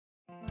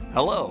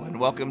Hello, and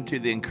welcome to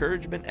the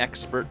Encouragement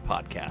Expert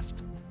Podcast.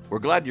 We're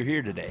glad you're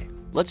here today.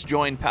 Let's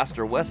join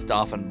Pastor Wes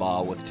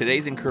Doffenbaugh with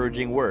today's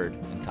encouraging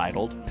word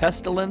entitled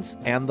Pestilence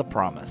and the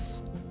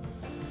Promise.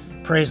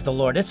 Praise the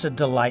Lord. It's a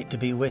delight to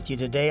be with you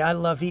today. I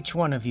love each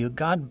one of you.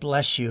 God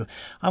bless you.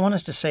 I want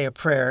us to say a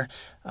prayer.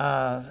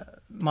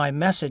 My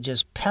message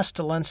is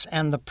Pestilence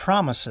and the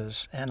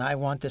Promises, and I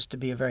want this to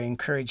be a very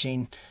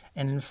encouraging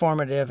and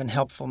informative and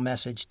helpful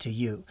message to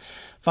you.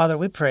 Father,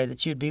 we pray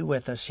that you'd be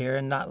with us here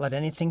and not let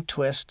anything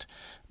twist,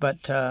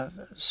 but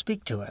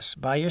speak to us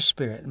by your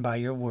Spirit and by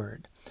your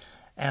word.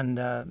 And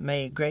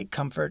may great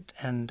comfort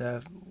and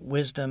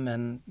wisdom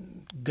and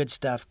good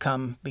stuff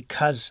come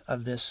because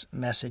of this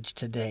message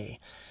today.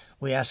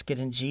 We ask it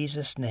in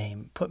Jesus'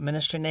 name. Put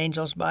ministering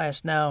angels by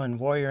us now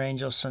and warrior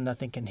angels so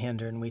nothing can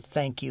hinder. And we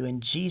thank you in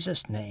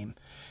Jesus' name.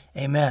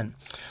 Amen.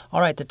 All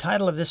right, the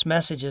title of this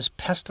message is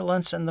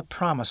Pestilence and the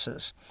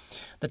Promises.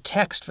 The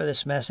text for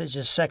this message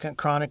is 2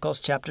 Chronicles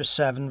chapter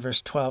 7,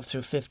 verse 12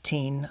 through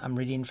 15. I'm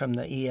reading from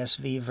the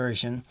ESV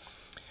version.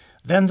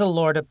 Then the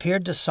Lord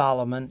appeared to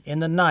Solomon in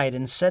the night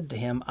and said to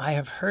him, I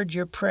have heard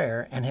your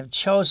prayer and have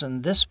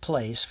chosen this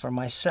place for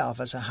myself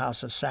as a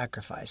house of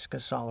sacrifice,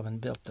 because Solomon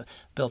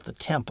built the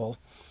temple.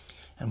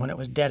 And when it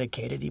was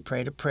dedicated, he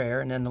prayed a prayer,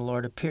 and then the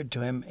Lord appeared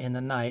to him in the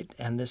night,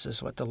 and this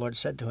is what the Lord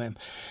said to him.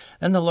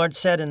 Then the Lord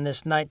said in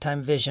this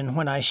nighttime vision,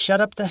 when I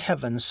shut up the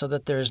heavens so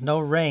that there is no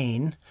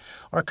rain,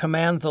 or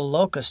command the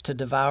locust to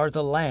devour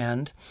the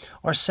land,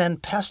 or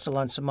send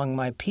pestilence among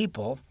my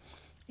people,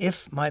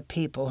 if my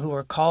people who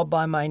are called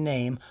by my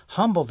name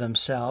humble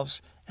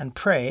themselves and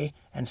pray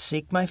and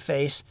seek my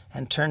face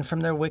and turn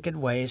from their wicked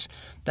ways,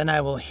 then I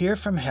will hear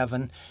from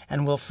heaven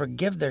and will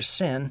forgive their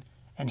sin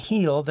and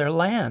heal their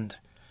land.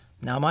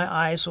 Now my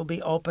eyes will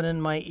be open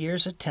and my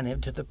ears attentive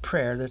to the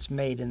prayer that's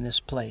made in this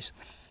place.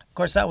 Of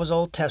course, that was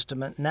Old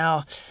Testament.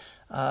 Now,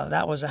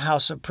 that was a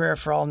house of prayer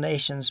for all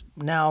nations.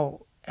 Now,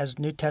 as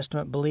New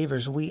Testament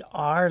believers, we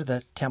are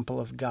the temple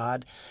of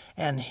God,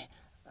 and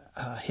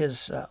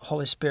His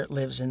Holy Spirit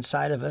lives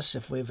inside of us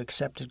if we've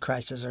accepted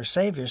Christ as our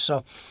Savior.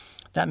 So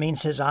that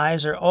means His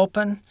eyes are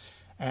open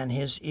and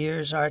His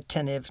ears are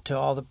attentive to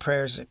all the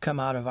prayers that come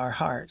out of our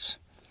hearts.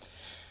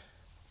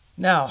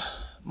 Now,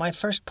 my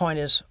first point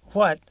is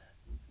what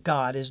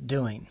God is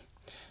doing.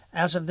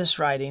 As of this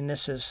writing,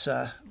 this is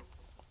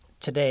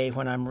today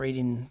when I'm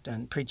reading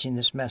and preaching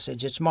this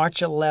message. It's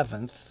March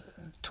 11th,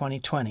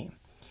 2020.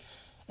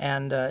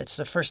 And it's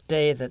the first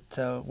day that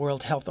the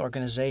World Health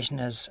Organization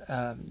has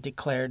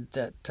declared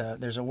that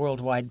there's a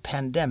worldwide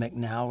pandemic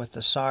now with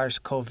the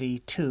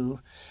SARS-CoV-2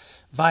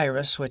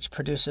 virus, which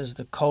produces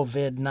the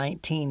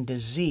COVID-19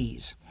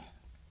 disease.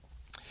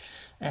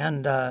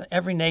 And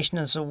every nation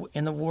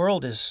in the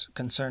world is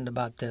concerned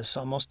about this.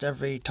 Almost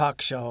every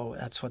talk show,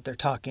 that's what they're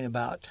talking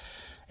about.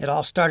 It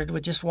all started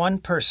with just one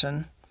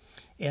person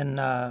in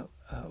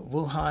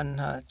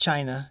Wuhan,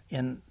 China,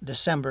 in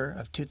December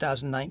of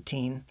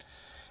 2019.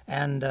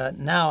 And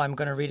now I'm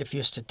going to read a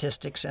few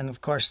statistics, and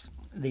of course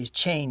these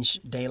change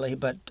daily,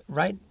 but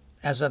right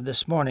as of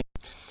this morning,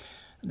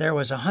 there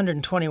was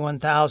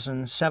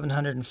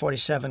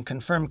 121,747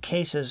 confirmed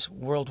cases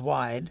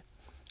worldwide.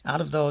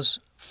 Out of those,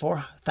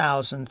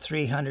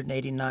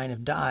 4,389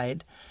 have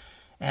died,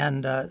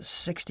 and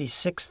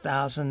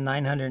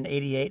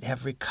 66,988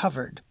 have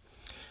recovered.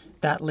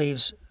 That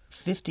leaves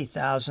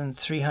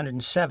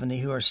 50,370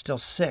 who are still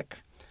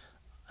sick,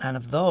 and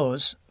of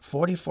those,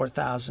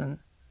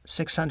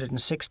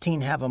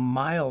 44,616 have a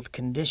mild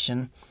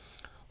condition,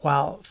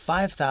 while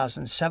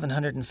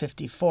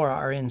 5,754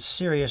 are in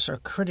serious or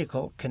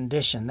critical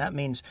condition. That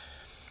means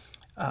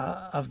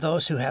of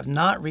those who have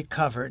not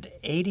recovered,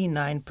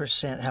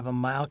 89% have a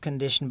mild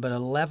condition, but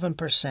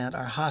 11%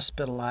 are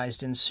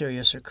hospitalized in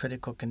serious or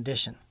critical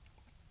condition.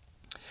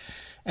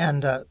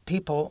 And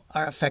people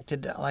are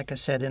affected, like I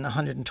said, in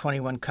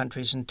 121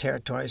 countries and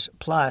territories,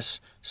 plus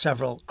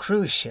several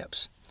cruise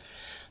ships.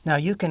 Now,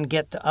 you can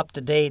get the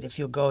up-to-date if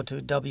you'll go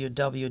to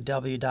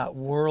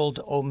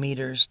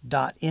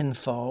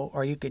www.worldometers.info,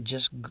 or you could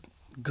just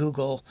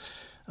Google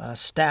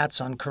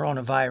stats on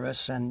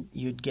coronavirus, and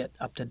you'd get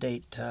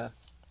up-to-date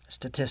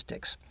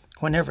statistics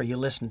whenever you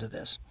listen to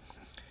this.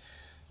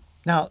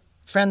 Now,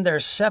 friend,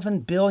 there's 7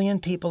 billion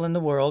people in the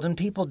world, and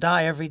people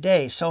die every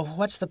day. So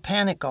what's the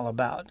panic all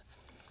about?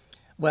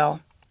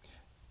 Well,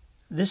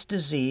 this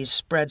disease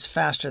spreads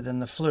faster than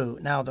the flu.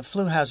 Now, the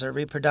flu has a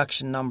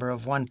reproduction number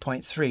of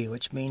 1.3,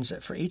 which means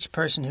that for each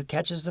person who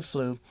catches the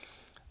flu,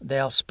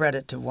 they'll spread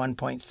it to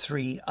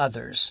 1.3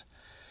 others.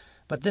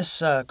 But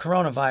this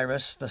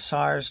coronavirus, the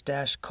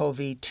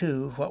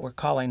SARS-CoV-2, what we're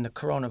calling the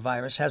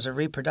coronavirus, has a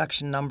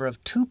reproduction number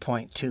of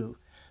 2.2.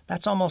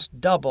 That's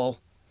almost double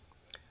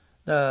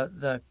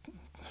the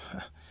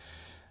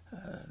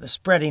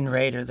spreading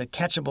rate or the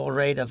catchable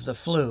rate of the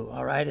flu.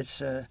 All right, it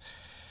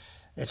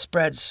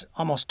spreads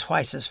almost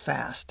twice as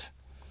fast.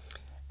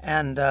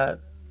 And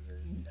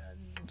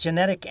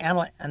genetic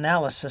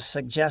analysis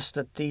suggests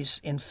that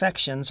these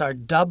infections are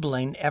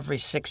doubling every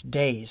 6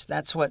 days.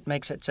 That's what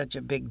makes it such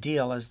a big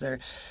deal.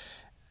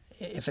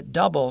 If it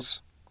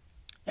doubles,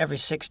 every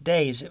 6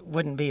 days, it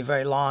wouldn't be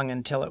very long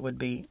until it would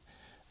be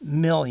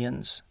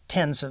millions,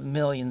 tens of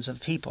millions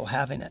of people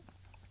having it.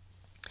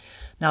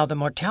 Now, the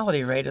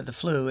mortality rate of the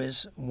flu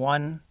is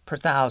 1 per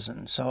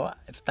 1,000. So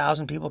if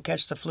 1,000 people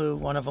catch the flu,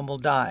 one of them will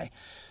die.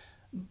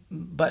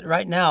 But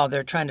right now,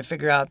 they're trying to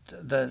figure out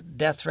the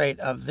death rate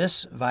of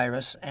this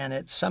virus, and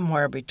it's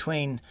somewhere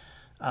between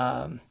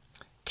 10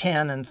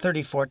 and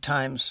 34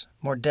 times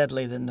more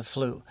deadly than the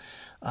flu.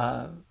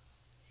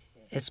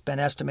 It's been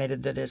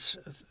estimated that it's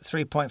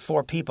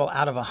 3.4 people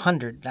out of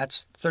 100.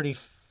 That's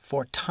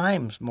 34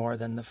 times more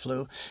than the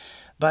flu.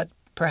 But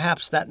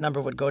perhaps that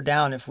number would go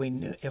down if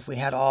we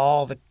had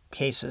all the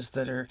cases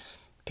that are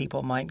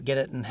people might get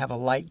it and have a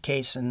light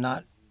case and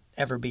not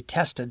ever be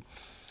tested.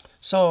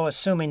 So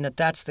assuming that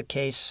that's the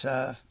case,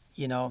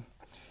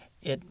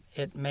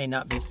 it may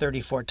not be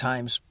 34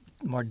 times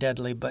more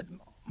deadly, but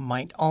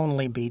might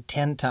only be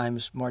 10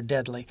 times more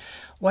deadly.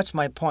 What's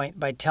my point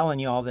by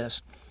telling you all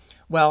this?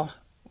 Well,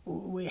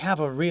 we have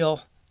a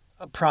real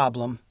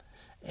problem,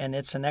 and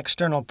it's an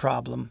external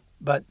problem,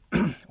 but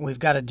we've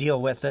got to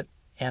deal with it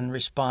and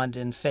respond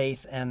in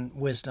faith and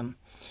wisdom.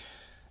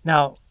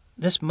 Now,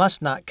 this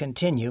must not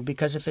continue,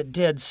 because if it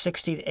did,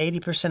 60 to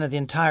 80% of the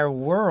entire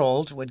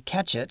world would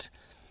catch it.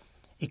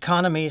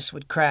 Economies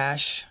would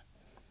crash.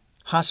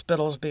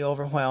 Hospitals be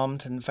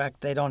overwhelmed. In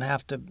fact, you don't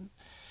have to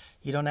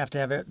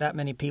have that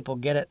many people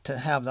get it to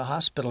have the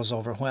hospitals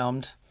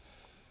overwhelmed.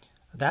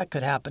 That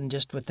could happen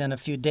just within a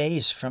few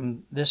days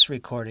from this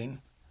recording.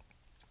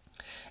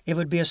 It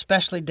would be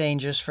especially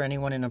dangerous for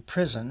anyone in a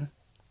prison.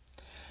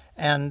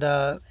 And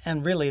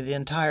really, the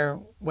entire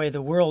way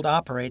the world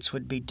operates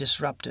would be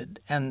disrupted.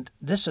 And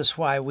this is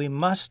why we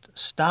must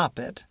stop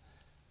it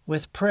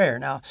with prayer.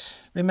 Now,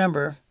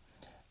 remember,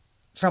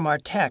 from our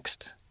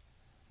text,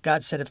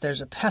 God said, if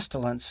there's a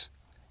pestilence,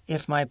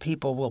 if my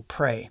people will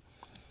pray.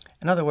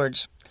 In other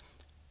words,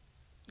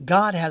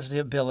 God has the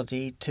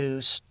ability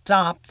to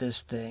stop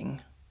this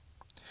thing.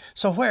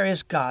 So where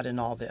is God in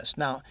all this?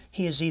 Now,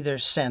 he has either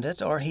sent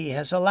it or he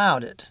has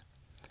allowed it.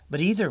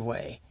 But either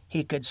way,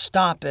 he could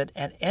stop it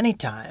at any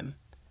time,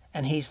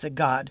 and he's the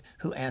God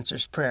who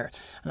answers prayer.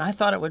 And I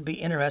thought it would be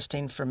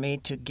interesting for me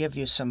to give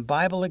you some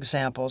Bible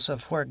examples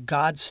of where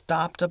God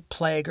stopped a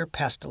plague or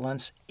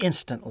pestilence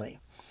instantly.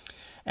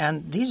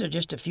 And these are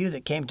just a few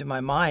that came to my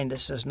mind.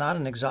 This is not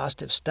an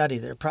exhaustive study.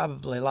 There are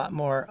probably a lot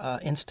more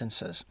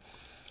instances.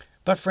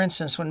 But for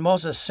instance, when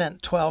Moses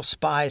sent 12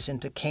 spies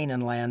into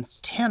Canaan land,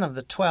 10 of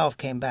the 12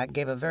 came back,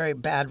 gave a very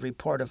bad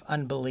report of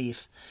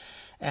unbelief,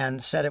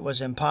 and said it was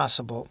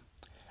impossible.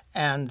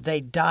 And they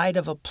died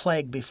of a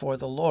plague before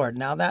the Lord.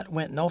 Now that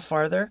went no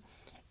farther.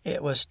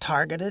 It was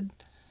targeted,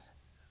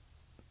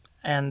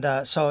 and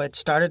so it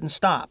started and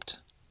stopped.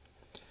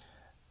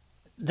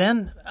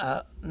 Then,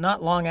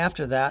 not long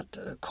after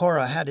that,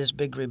 Korah had his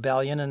big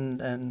rebellion,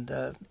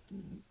 and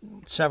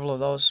several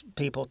of those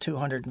people,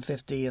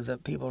 250 of the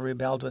people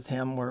rebelled with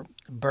him, were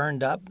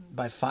burned up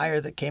by fire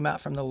that came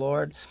out from the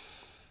Lord.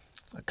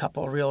 A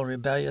couple of real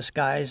rebellious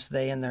guys,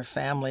 they and their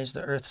families,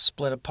 the earth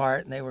split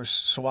apart, and they were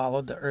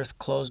swallowed. The earth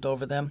closed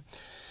over them.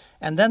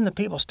 And then the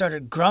people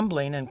started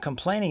grumbling and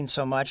complaining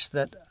so much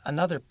that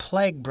another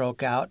plague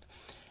broke out.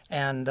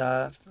 And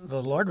the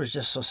Lord was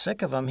just so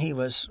sick of them, he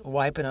was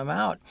wiping them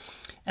out.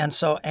 And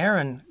so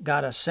Aaron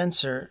got a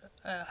censer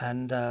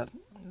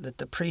that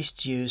the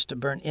priests used to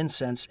burn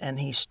incense, and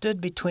he stood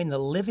between the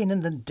living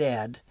and the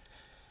dead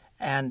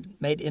and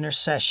made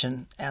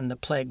intercession, and the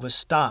plague was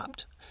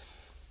stopped.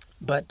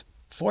 But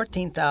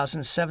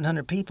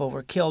 14,700 people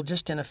were killed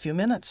just in a few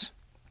minutes.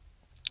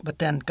 But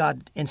then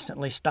God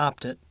instantly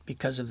stopped it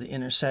because of the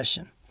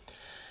intercession.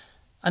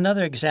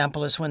 Another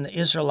example is when the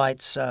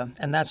Israelites,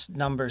 and that's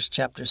Numbers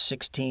chapter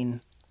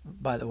 16,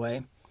 by the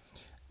way.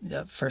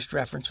 The first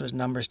reference was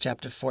Numbers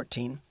chapter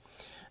 14.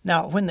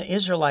 Now, when the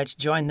Israelites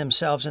joined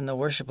themselves in the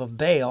worship of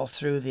Baal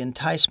through the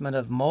enticement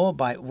of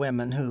Moabite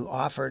women who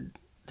offered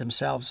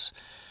themselves,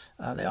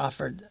 they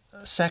offered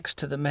sex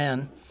to the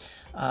men,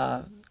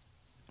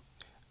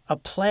 a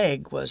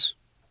plague was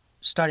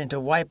starting to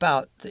wipe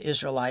out the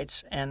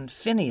Israelites, and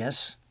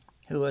Phinehas,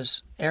 who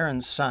was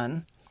Aaron's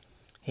son,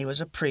 he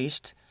was a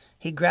priest,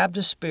 he grabbed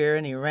a spear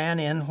and he ran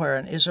in where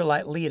an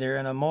Israelite leader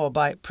and a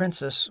Moabite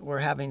princess were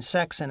having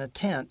sex in a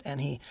tent,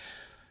 and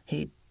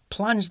he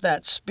plunged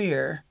that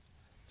spear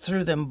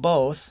through them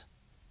both,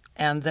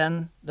 and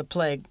then the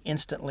plague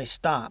instantly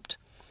stopped.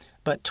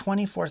 But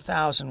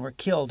 24,000 were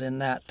killed in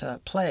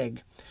that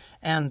plague.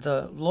 And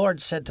the Lord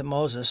said to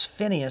Moses,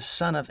 Phinehas,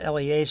 son of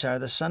Eleazar,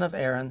 the son of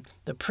Aaron,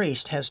 the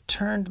priest, has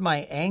turned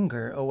my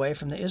anger away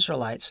from the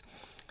Israelites.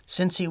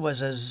 Since he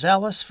was as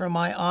zealous for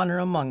my honor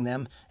among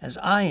them as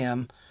I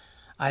am,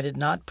 I did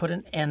not put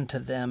an end to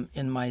them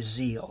in my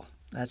zeal.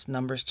 That's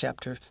Numbers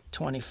chapter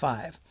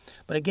 25.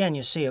 But again,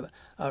 you see,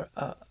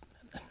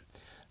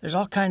 there's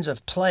all kinds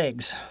of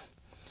plagues,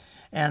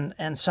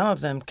 and some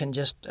of them can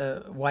just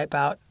wipe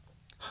out,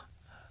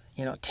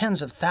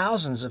 tens of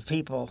thousands of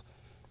people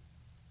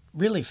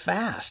really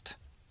fast.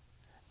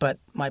 But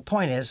my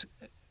point is,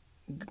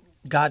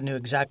 God knew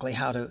exactly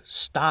how to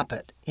stop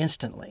it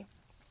instantly.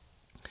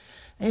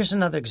 Here's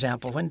another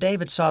example. When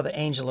David saw the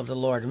angel of the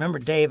Lord, remember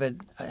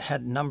David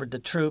had numbered the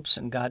troops,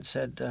 and God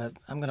said,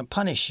 I'm going to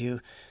punish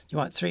you. You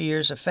want 3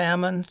 years of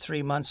famine,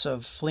 3 months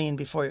of fleeing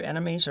before your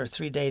enemies, or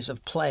 3 days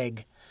of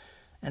plague?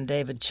 And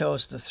David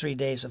chose the 3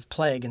 days of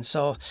plague. And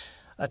so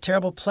a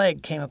terrible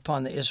plague came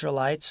upon the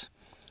Israelites,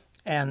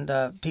 and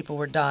people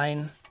were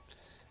dying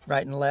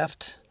right and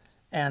left.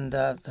 And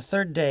the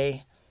third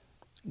day,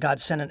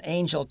 God sent an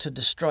angel to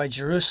destroy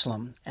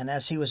Jerusalem. And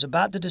as he was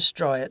about to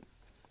destroy it,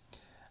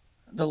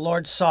 the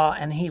Lord saw,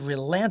 and he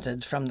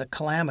relented from the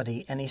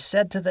calamity. And he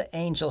said to the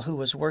angel who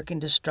was working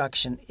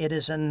destruction, "It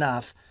is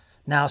enough.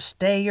 Now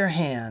stay your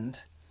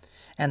hand."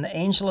 And the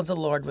angel of the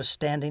Lord was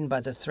standing by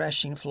the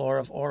threshing floor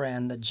of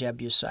Ornan the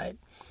Jebusite.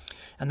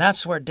 And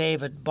that's where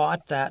David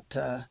bought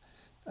that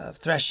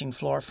threshing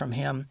floor from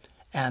him.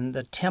 And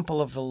the temple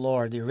of the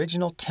Lord, the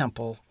original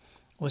temple,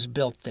 was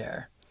built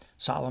there,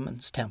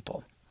 Solomon's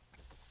temple.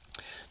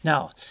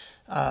 Now,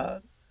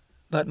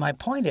 but my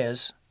point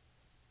is,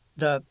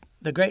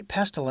 the great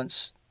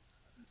pestilence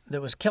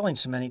that was killing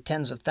so many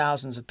tens of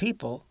thousands of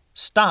people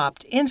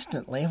stopped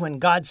instantly when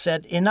God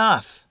said,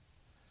 enough.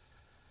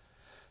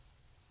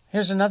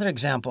 Here's another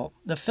example.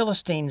 The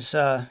Philistines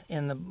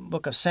in the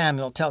book of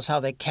Samuel tells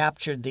how they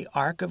captured the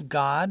Ark of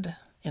God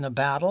in a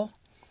battle,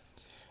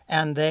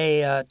 and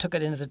they took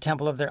it into the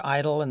temple of their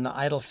idol, and the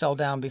idol fell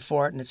down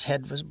before it, and its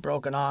head was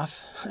broken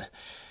off.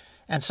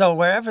 And so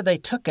wherever they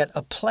took it,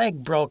 a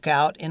plague broke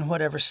out in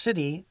whatever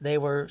city they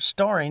were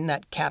storing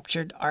that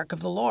captured Ark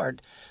of the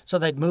Lord. So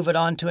they'd move it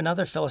on to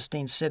another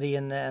Philistine city,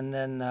 and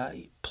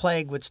then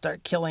plague would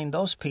start killing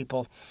those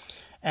people.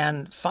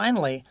 And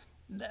finally,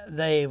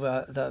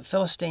 the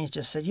Philistines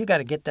just said, you got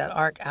to get that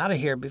Ark out of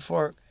here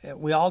before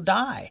we all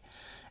die.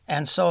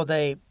 And so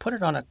they put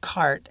it on a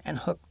cart and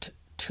hooked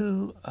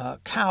 2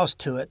 cows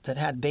to it that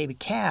had baby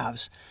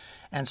calves.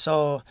 And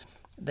so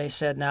they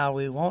said, now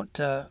we won't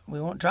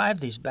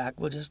drive these back.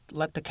 We'll just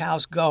let the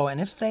cows go.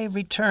 And if they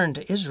return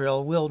to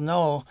Israel, we'll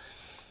know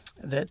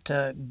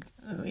that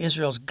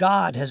Israel's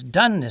God has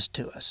done this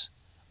to us.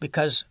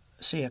 Because,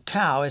 see, a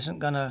cow isn't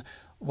going to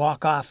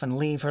walk off and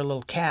leave her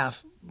little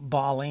calf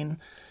bawling.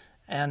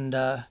 And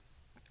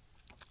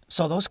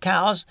so those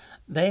cows,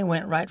 they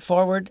went right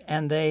forward,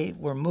 and they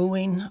were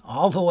mooing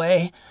all the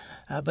way,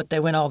 but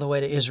they went all the way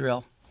to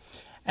Israel.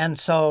 And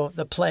so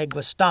the plague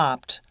was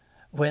stopped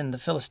when the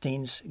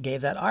Philistines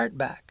gave that ark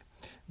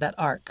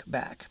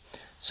back.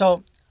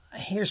 So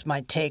here's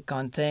my take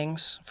on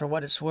things for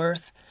what it's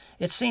worth.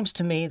 It seems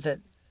to me that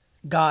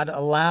God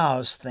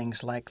allows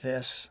things like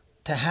this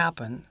to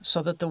happen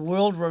so that the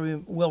world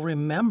will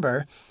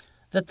remember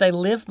that they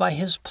live by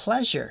his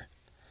pleasure.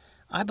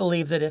 I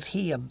believe that if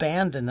he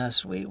abandoned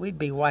us, we'd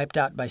be wiped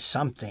out by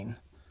something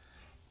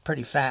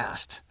pretty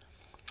fast.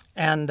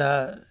 And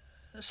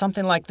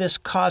something like this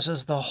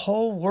causes the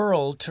whole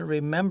world to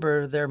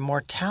remember their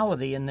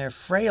mortality and their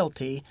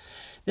frailty.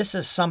 This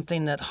is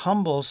something that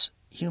humbles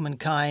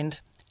humankind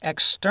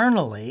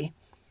externally,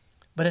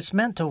 but it's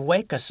meant to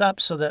wake us up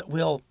so that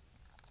we'll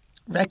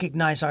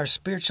recognize our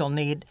spiritual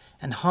need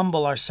and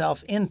humble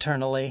ourselves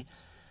internally,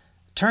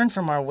 turn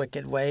from our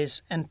wicked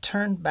ways, and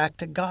turn back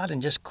to God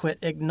and just quit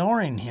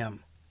ignoring him.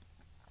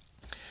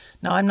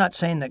 Now, I'm not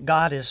saying that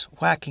God is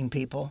whacking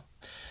people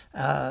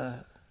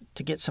to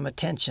get some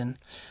attention.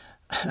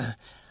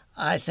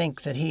 I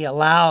think that he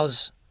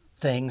allows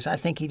things. I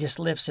think he just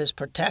lifts his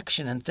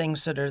protection, and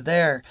things that are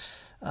there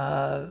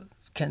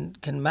can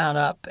mount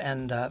up.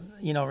 And,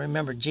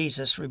 remember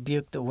Jesus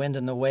rebuked the wind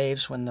and the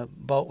waves when the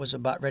boat was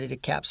about ready to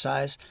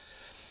capsize.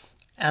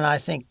 And I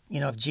think,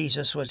 if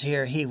Jesus was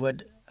here, he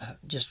would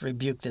just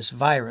rebuke this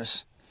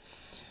virus.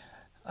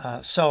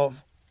 So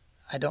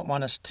I don't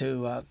want us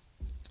to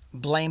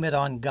blame it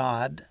on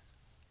God.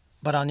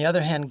 But on the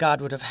other hand, God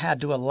would have had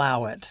to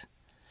allow it.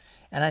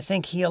 And I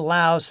think he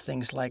allows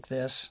things like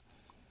this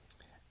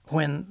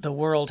when the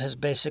world has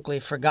basically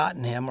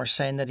forgotten him, or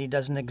saying that he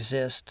doesn't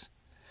exist,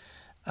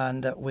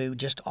 and that we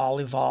just all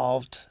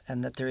evolved,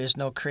 and that there is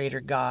no creator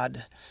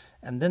God.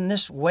 And then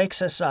this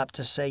wakes us up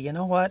to say, you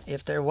know what?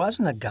 If there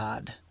wasn't a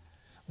God,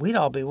 we'd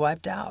all be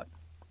wiped out.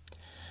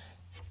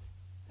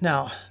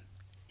 Now,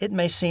 it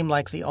may seem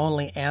like the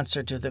only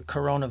answer to the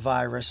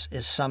coronavirus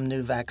is some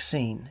new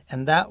vaccine,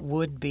 and that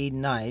would be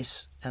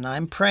nice, and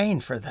I'm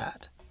praying for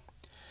that.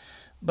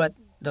 But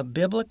the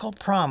biblical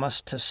promise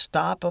to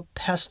stop a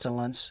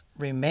pestilence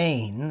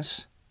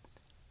remains,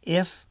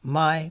 if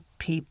my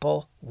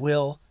people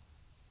will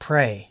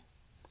pray.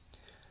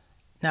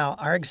 Now,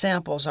 our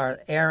examples are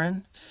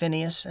Aaron,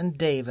 Phinehas, and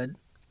David.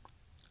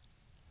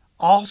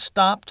 All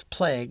stopped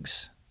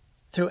plagues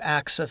through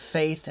acts of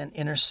faith and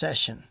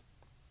intercession.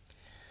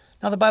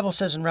 Now, the Bible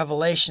says in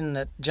Revelation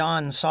that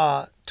John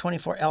saw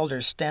 24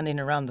 elders standing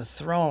around the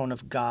throne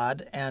of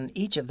God, and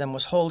each of them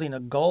was holding a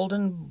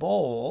golden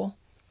bowl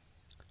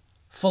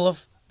full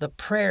of the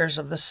prayers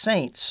of the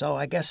saints. So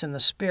I guess in the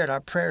spirit, our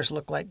prayers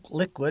look like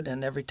liquid,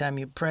 and every time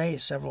you pray,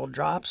 several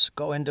drops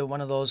go into one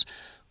of those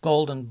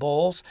golden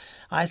bowls.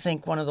 I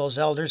think one of those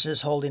elders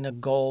is holding a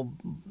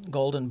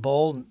golden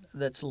bowl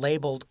that's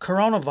labeled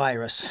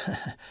coronavirus.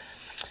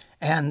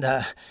 And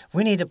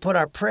we need to put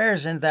our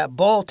prayers into that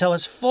bowl till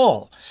it's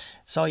full.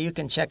 So you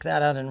can check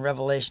that out in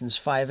Revelations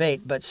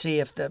 5:8. But see,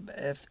 if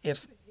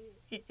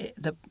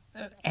the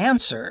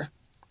answer,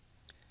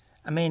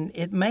 I mean,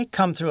 it may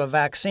come through a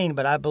vaccine,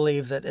 but I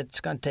believe that it's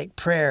going to take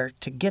prayer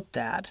to get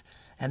that,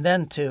 and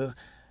then to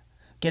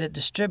get it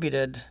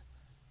distributed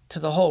to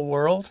the whole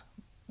world.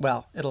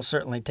 Well, it'll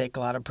certainly take a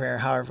lot of prayer,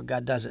 however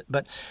God does it.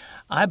 But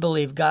I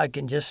believe God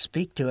can just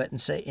speak to it and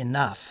say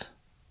enough,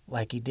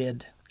 like he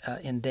did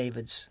in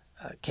David's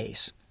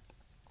case.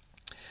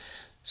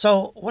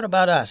 So what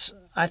about us?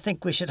 I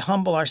think we should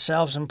humble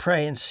ourselves and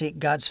pray and seek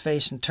God's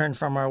face and turn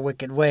from our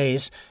wicked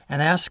ways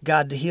and ask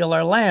God to heal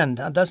our land.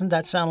 Now, doesn't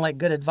that sound like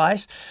good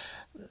advice?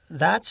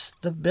 That's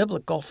the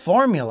biblical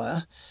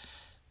formula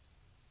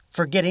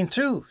for getting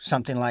through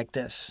something like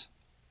this.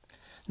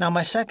 Now,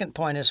 my second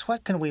point is,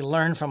 what can we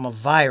learn from a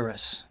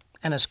virus?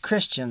 And as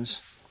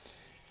Christians,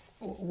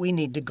 we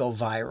need to go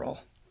viral.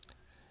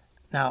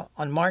 Now,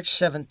 on March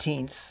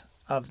 17th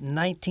of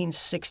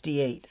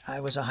 1968, I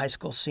was a high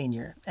school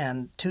senior,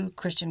 and two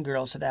Christian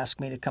girls had asked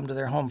me to come to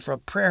their home for a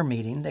prayer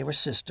meeting. They were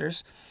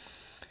sisters.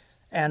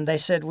 And they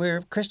said,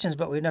 we're Christians,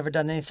 but we've never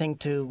done anything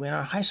to win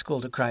our high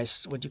school to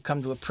Christ. Would you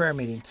come to a prayer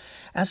meeting?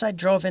 As I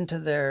drove into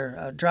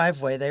their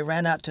driveway, they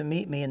ran out to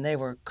meet me, and they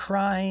were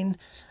crying.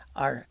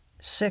 Our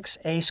 6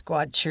 A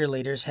Squad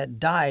cheerleaders had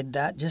died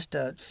just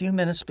a few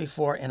minutes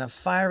before in a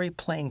fiery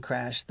plane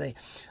crash. They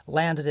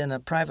landed in a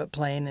private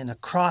plane in a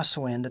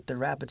crosswind at the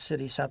Rapid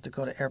City, South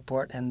Dakota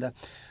airport, and the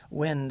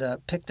wind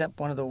picked up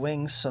one of the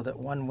wings so that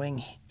one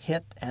wing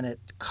hit, and it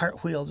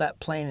cartwheeled that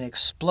plane and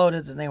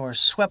exploded, and they were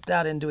swept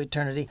out into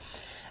eternity.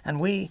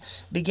 And we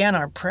began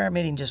our prayer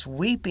meeting just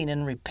weeping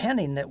and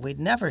repenting that we'd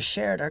never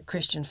shared our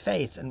Christian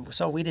faith. And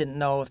so we didn't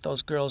know if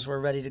those girls were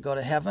ready to go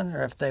to heaven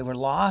or if they were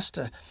lost.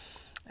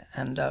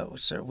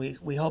 So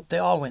we hope they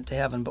all went to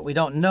heaven, but we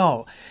don't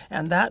know.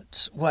 And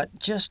that's what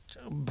just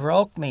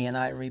broke me, and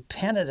I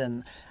repented,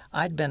 and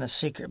I'd been a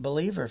secret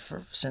believer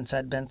since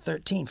I'd been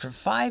 13. For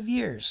 5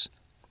 years,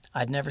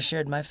 I'd never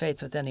shared my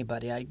faith with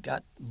anybody. I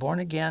got born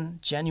again,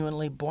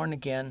 genuinely born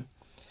again,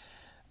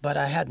 but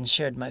I hadn't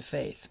shared my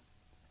faith.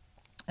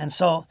 And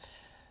so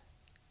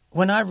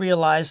when I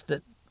realized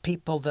that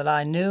people that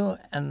I knew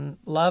and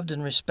loved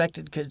and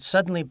respected could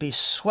suddenly be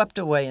swept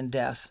away in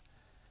death,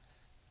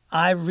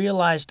 I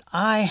realized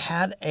I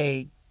had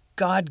a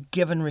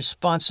God-given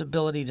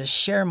responsibility to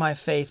share my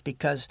faith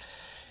because,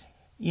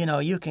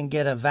 you can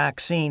get a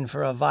vaccine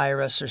for a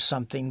virus or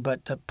something,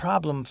 but the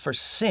problem for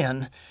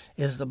sin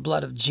is the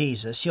blood of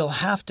Jesus. You'll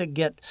have to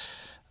get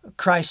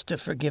Christ to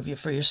forgive you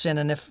for your sin.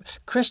 And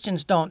if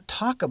Christians don't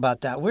talk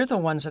about that, we're the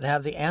ones that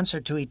have the answer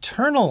to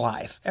eternal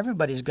life.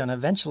 Everybody's going to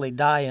eventually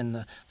die in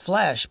the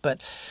flesh, but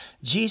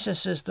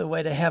Jesus is the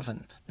way to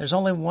heaven. There's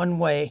only one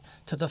way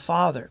to the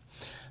Father.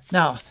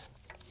 Now,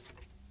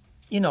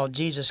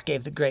 Jesus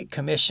gave the Great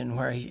Commission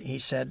where he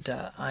said,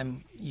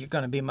 you're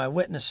going to be my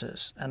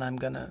witnesses, and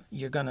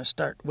you're going to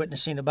start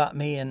witnessing about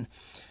me in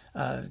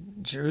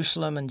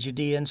Jerusalem and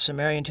Judea and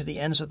Samaria and to the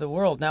ends of the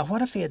world. Now,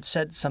 what if he had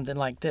said something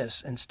like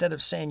this? Instead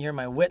of saying you're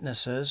my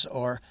witnesses,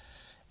 or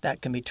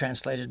that can be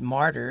translated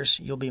martyrs,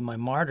 you'll be my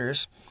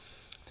martyrs.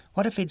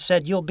 What if he'd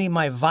said you'll be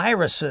my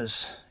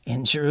viruses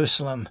in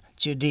Jerusalem,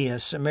 Judea,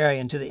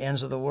 Samaria, and to the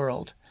ends of the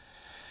world?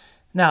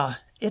 Now,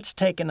 it's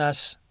taken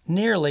us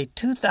nearly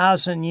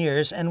 2,000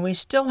 years, and we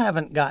still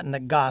haven't gotten the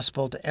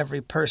gospel to every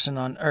person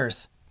on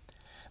earth.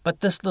 But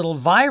this little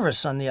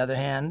virus, on the other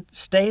hand,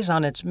 stays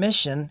on its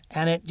mission,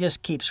 and it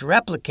just keeps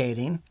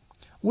replicating.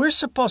 We're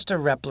supposed to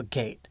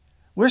replicate.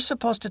 We're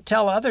supposed to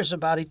tell others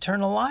about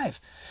eternal life.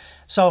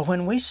 So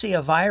when we see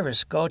a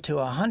virus go to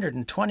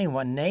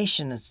 121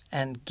 nations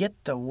and get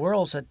the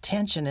world's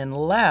attention in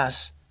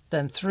less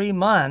than 3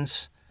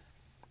 months,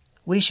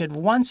 we should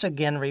once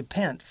again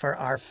repent for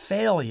our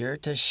failure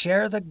to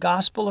share the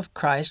gospel of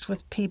Christ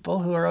with people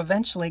who are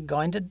eventually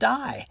going to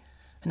die.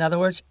 In other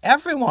words,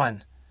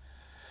 everyone.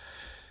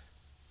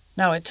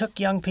 Now, it took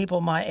young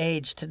people my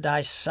age to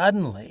die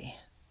suddenly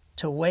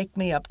to wake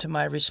me up to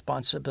my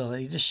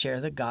responsibility to share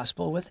the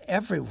gospel with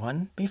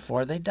everyone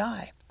before they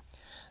die.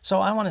 So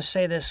I want to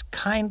say this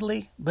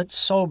kindly but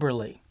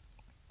soberly.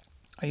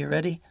 Are you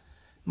ready?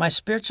 My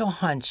spiritual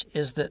hunch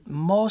is that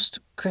most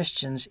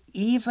Christians,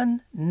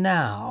 even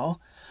now,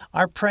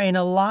 are praying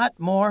a lot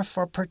more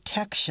for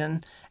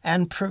protection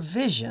and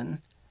provision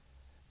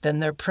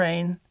than they're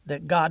praying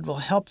that God will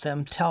help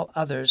them tell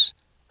others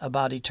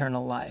about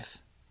eternal life.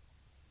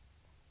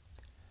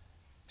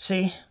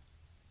 See,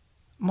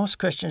 most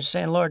Christians are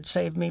saying, Lord,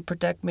 save me,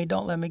 protect me,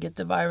 don't let me get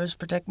the virus,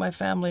 protect my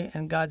family.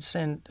 And God's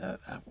saying,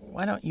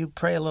 why don't you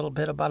pray a little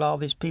bit about all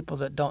these people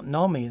that don't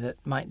know me that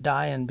might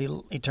die and be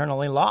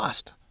eternally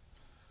lost?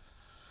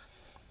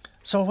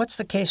 So what's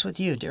the case with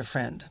you, dear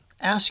friend?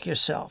 Ask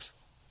yourself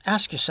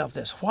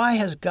this. Why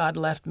has God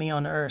left me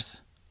on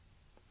earth?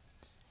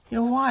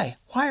 Why?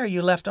 Why are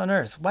you left on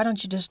earth? Why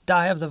don't you just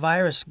die of the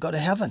virus, go to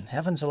heaven?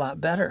 Heaven's a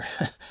lot better.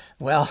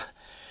 Well,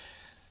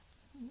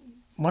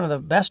 one of the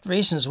best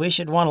reasons we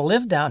should want to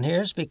live down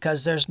here is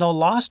because there's no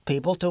lost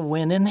people to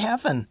win in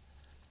heaven.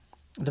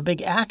 The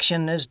big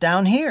action is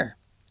down here.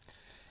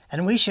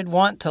 And we should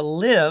want to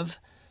live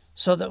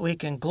so that we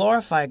can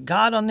glorify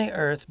God on the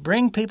earth,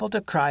 bring people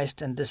to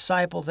Christ, and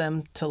disciple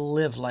them to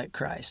live like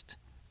Christ.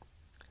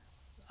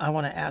 I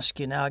want to ask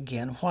you now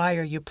again, why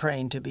are you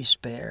praying to be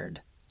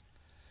spared?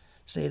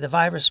 See, the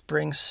virus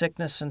brings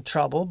sickness and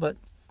trouble, but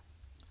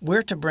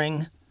we're to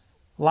bring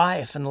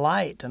life and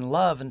light and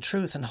love and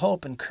truth and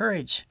hope and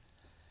courage.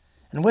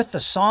 And with the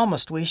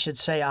psalmist, we should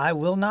say, I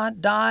will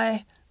not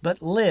die,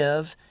 but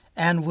live,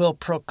 and will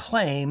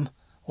proclaim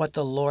what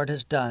the Lord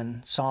has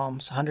done.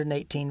 Psalms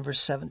 118, verse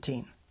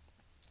 17.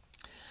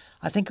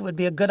 I think it would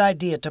be a good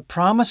idea to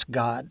promise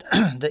God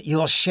that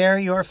you'll share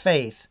your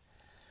faith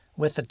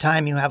with the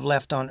time you have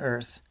left on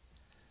earth.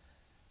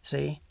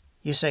 See,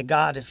 you say,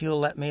 God, if you'll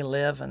let me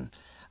live, and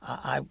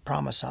I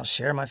promise I'll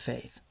share my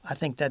faith. I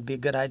think that'd be a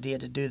good idea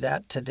to do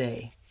that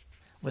today.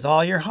 With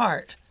all your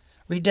heart,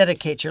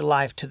 rededicate your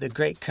life to the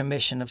great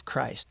commission of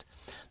Christ.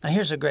 Now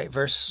here's a great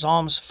verse,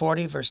 Psalms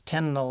 40, verse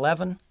 10 and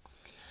 11.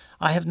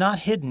 I have not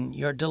hidden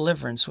your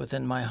deliverance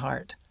within my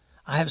heart.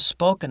 I have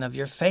spoken of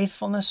your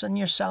faithfulness and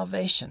your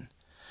salvation.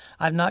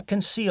 I have not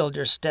concealed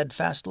your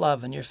steadfast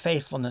love and your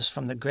faithfulness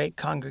from the great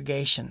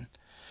congregation.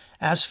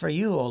 As for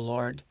you, O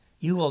Lord,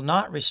 you will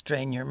not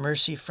restrain your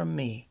mercy from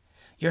me.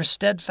 Your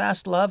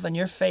steadfast love and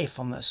your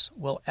faithfulness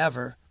will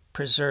ever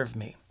preserve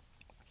me.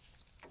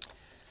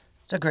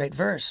 It's a great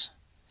verse.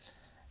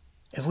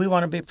 If we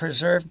want to be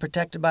preserved,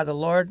 protected by the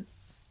Lord,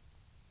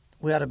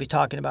 we ought to be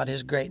talking about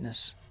His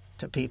greatness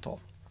to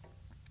people.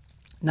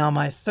 Now,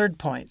 my third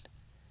point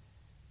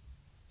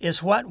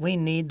is what we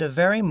need the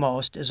very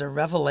most is a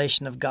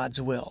revelation of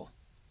God's will.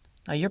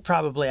 Now, you're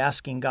probably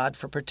asking God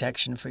for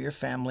protection for your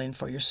family and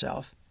for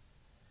yourself.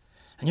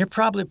 And you're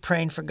probably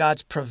praying for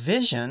God's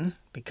provision,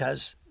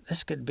 because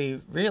this could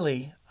be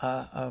really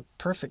a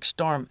perfect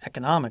storm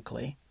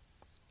economically.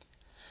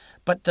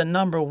 But the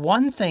number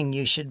one thing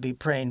you should be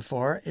praying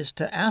for is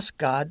to ask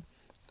God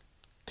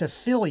to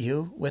fill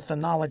you with the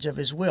knowledge of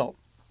His will.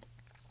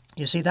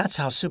 You see, that's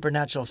how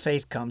supernatural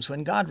faith comes.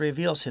 When God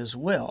reveals His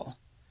will,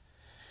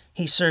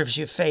 He serves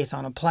you faith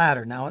on a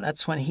platter. Now,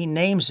 that's when He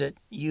names it.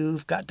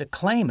 You've got to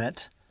claim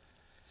it.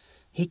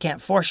 He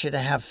can't force you to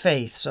have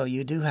faith, so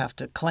you do have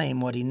to claim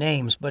what He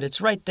names, but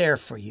it's right there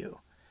for you.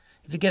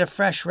 If you get a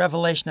fresh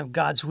revelation of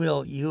God's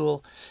will,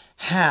 you'll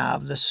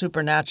have the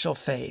supernatural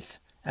faith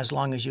as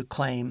long as you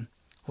claim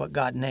what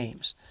God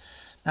names.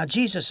 Now,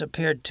 Jesus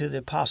appeared to the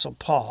Apostle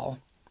Paul.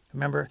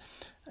 Remember,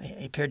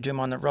 He appeared to him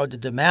on the road to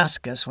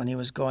Damascus when he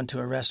was going to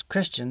arrest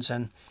Christians,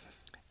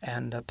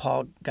 and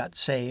Paul got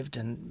saved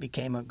and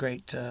became a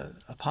great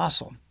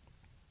apostle.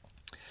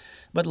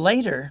 But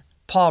later,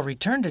 Paul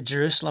returned to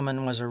Jerusalem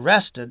and was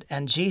arrested,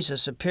 and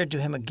Jesus appeared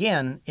to him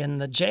again in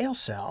the jail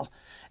cell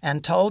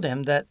and told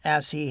him that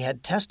as he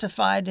had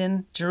testified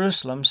in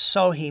Jerusalem,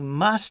 so he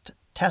must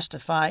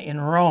testify in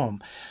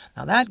Rome.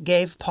 Now that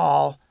gave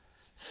Paul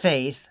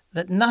faith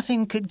that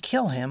nothing could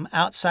kill him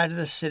outside of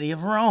the city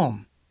of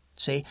Rome.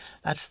 See,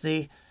 that's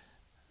the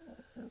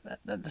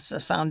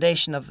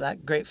foundation of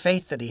that great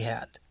faith that he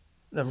had,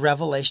 the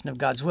revelation of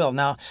God's will.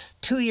 Now,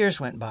 2 years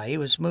went by. He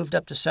was moved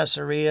up to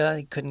Caesarea.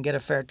 He couldn't get a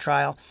fair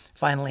trial.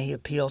 Finally, he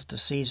appeals to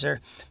Caesar.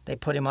 They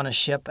put him on a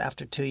ship.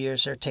 After 2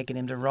 years, they're taking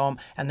him to Rome,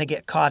 and they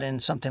get caught in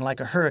something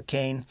like a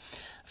hurricane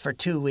for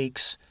 2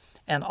 weeks,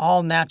 and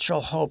all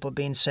natural hope of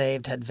being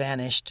saved had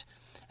vanished.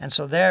 And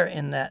so there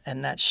in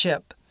that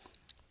ship,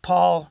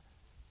 Paul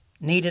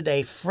needed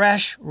a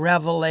fresh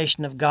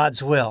revelation of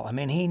God's will. I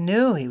mean, he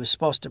knew he was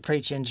supposed to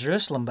preach in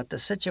Jerusalem, but the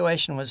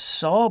situation was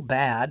so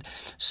bad,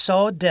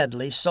 so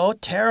deadly, so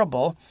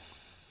terrible,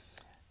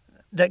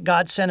 that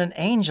God sent an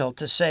angel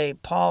to say,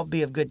 Paul,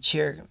 be of good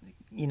cheer.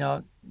 You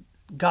know,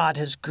 God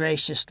has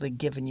graciously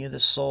given you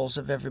the souls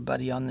of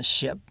everybody on the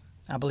ship.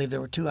 I believe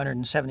there were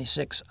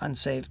 276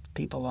 unsaved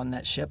people on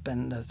that ship,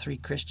 and the 3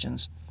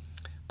 Christians,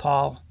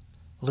 Paul,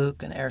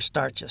 Luke, and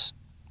Aristarchus.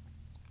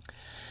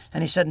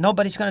 And he said,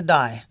 nobody's going to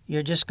die.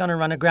 You're just going to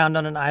run aground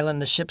on an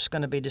island. The ship's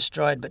going to be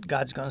destroyed, but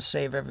God's going to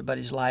save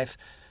everybody's life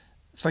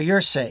for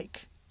your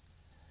sake.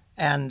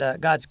 And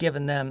God's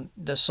given them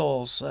the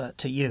souls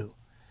to you.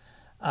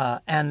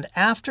 And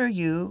after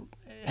you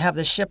have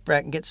the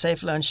shipwreck and get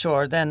safely on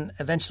shore, then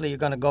eventually you're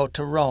going to go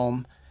to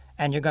Rome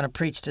and you're going to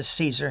preach to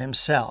Caesar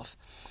himself.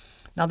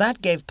 Now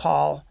that gave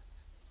Paul,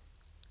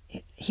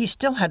 he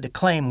still had to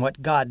claim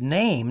what God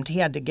named. He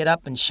had to get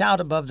up and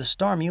shout above the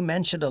storm, you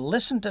men should have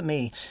listened to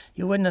me.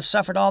 You wouldn't have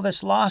suffered all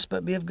this loss,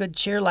 but be of good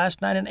cheer.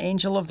 Last night an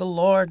angel of the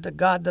Lord, the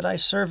God that I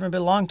serve and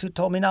belong to,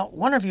 told me not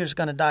one of you is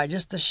going to die,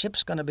 just the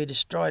ship's going to be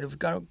destroyed. We're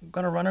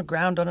going to run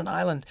aground on an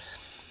island.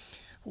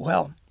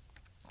 Well,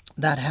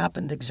 that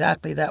happened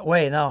exactly that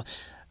way. Now,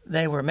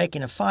 they were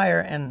making a fire,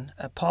 and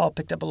Paul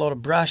picked up a load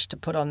of brush to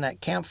put on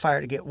that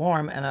campfire to get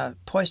warm, and a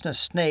poisonous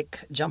snake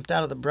jumped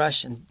out of the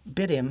brush and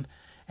bit him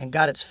and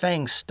got its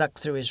fangs stuck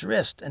through his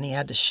wrist, and he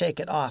had to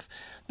shake it off.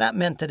 That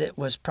meant that it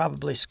was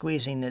probably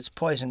squeezing its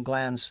poison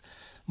glands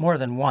more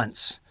than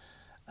once,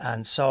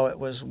 and so it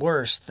was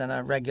worse than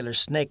a regular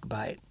snake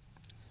bite.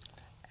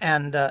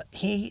 And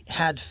he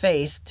had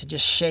faith to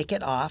just shake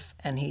it off,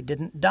 and he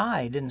didn't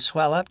die, didn't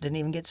swell up, didn't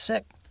even get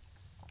sick.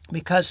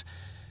 Because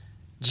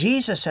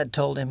Jesus had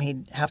told him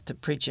he'd have to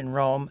preach in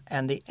Rome,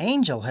 and the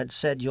angel had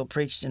said, you'll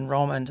preach in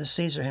Rome and to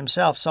Caesar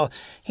himself. So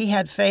he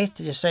had faith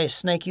to just say,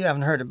 Snake, you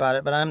haven't heard about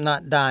it, but I'm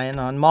not dying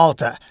on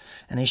Malta.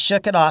 And he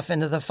shook it off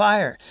into the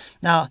fire.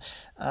 Now,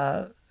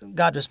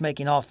 God was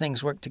making all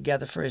things work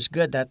together for his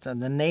good. That the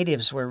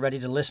natives were ready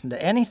to listen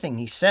to anything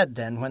he said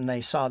then when they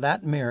saw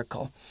that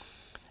miracle.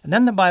 And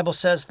then the Bible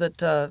says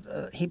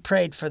that he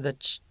prayed for the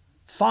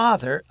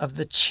father of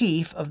the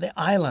chief of the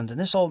island. And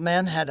this old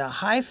man had a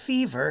high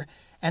fever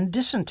and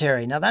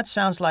dysentery. Now that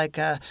sounds like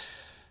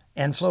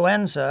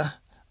influenza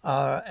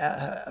or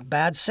a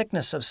bad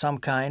sickness of some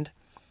kind.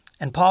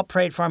 And Paul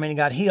prayed for him and he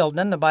got healed. And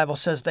then the Bible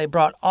says they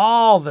brought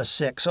all the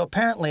sick. So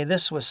apparently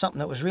this was something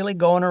that was really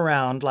going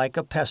around like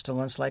a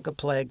pestilence, like a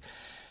plague.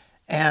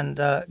 And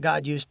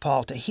God used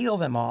Paul to heal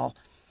them all.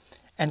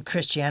 And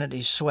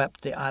Christianity swept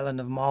the island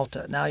of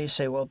Malta. Now you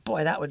say, well,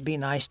 boy, that would be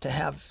nice to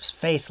have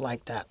faith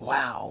like that.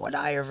 Wow, would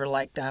I ever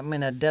like that? I'm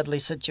in a deadly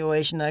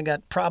situation. I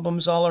got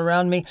problems all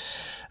around me.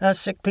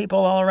 Sick people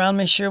all around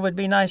me. Sure would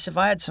be nice if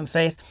I had some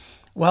faith.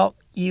 Well,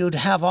 you'd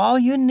have all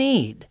you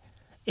need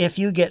if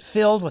you get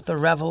filled with the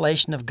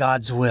revelation of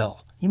God's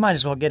will. You might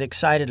as well get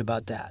excited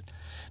about that.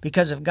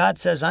 Because if God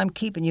says, I'm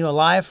keeping you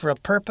alive for a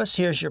purpose,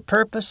 here's your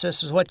purpose,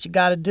 this is what you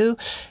got to do,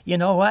 you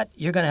know what?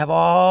 You're going to have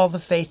all the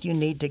faith you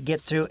need to get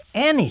through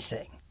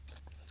anything.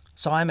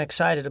 So I'm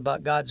excited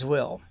about God's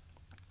will.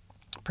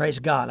 Praise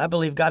God. I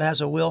believe God has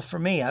a will for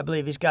me. I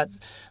believe he's got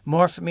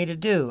more for me to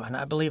do, and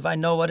I believe I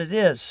know what it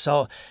is.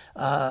 So,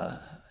 I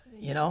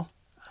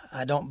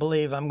don't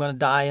believe I'm going to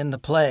die in the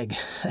plague.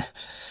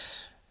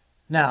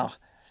 Now,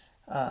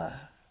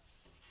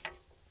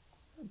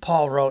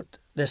 Paul wrote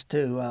this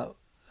to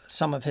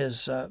some of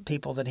his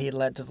people that he had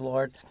led to the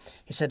Lord.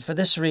 He said, for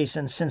this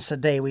reason, since the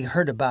day we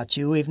heard about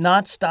you, we've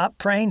not stopped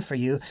praying for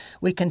you.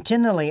 We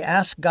continually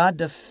ask God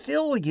to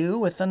fill you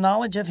with the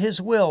knowledge of his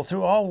will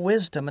through all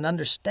wisdom and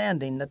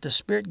understanding that the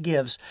Spirit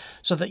gives,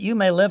 so that you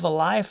may live a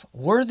life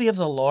worthy of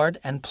the Lord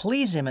and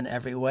please him in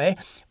every way,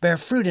 bear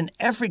fruit in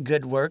every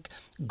good work,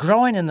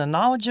 growing in the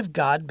knowledge of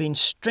God, being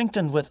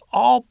strengthened with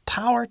all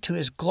power to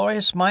his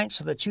glorious might,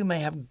 so that you may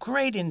have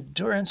great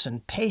endurance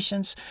and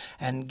patience,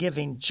 and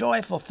giving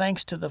joyful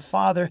thanks to the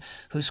Father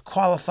who's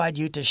qualified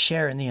you to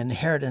share in the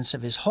inheritance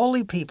of his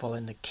holy people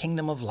in the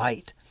kingdom of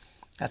light.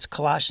 That's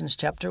Colossians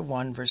chapter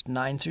 1, verse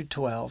 9 through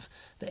 12,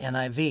 the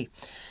NIV.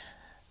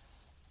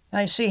 Now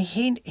you see,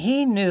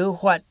 he knew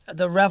what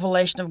the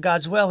revelation of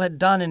God's will had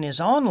done in his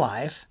own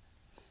life.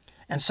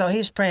 And so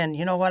he's praying,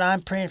 you know what,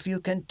 I'm praying for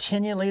you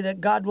continually that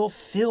God will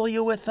fill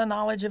you with the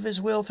knowledge of his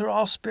will through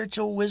all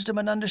spiritual wisdom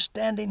and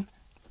understanding.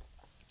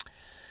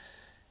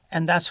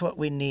 And that's what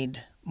we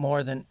need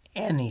more than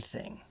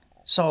anything.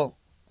 So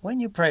when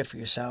you pray for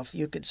yourself,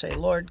 you could say,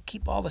 Lord,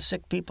 keep all the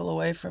sick people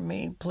away from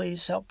me.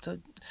 Please help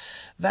the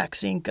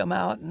vaccine come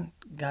out. And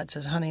God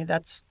says, honey,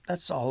 that's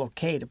all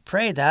okay to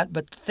pray that.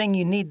 But the thing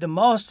you need the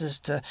most is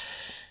to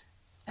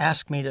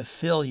ask me to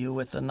fill you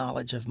with the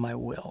knowledge of my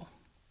will.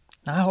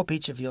 Now, I hope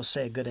each of you will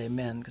say a good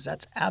amen, because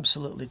that's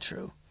absolutely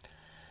true.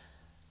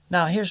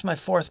 Now, here's my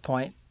fourth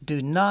point.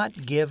 Do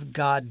not give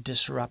God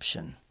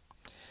disruption.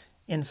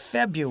 In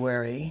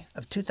February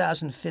of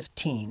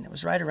 2015, it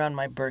was right around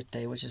my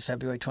birthday, which is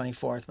February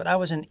 24th, but I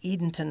was in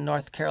Edenton,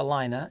 North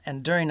Carolina,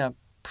 and during a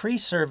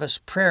pre-service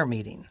prayer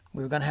meeting,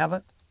 we were going to have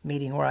a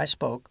meeting where I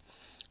spoke.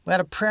 We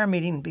had a prayer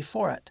meeting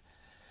before it.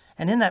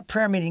 And in that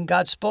prayer meeting,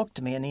 God spoke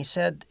to me, and he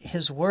said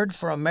his word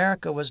for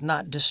America was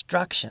not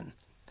destruction.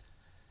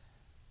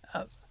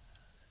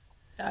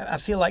 I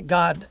feel like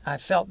I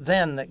felt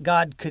then that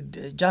God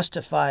could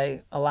justify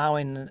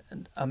allowing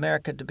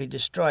America to be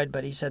destroyed,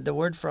 but he said the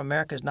word for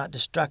America is not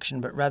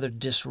destruction, but rather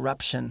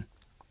disruption.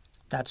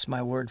 That's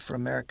my word for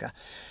America.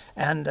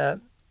 And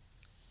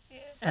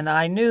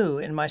I knew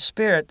in my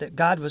spirit that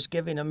God was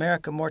giving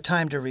America more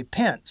time to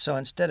repent. So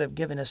instead of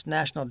giving us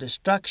national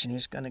destruction,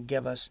 he's going to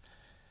give us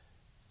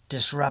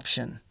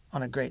disruption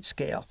on a great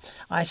scale.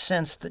 I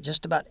sensed that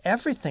just about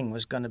everything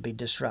was going to be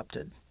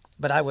disrupted,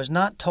 but I was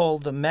not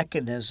told the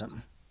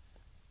mechanism.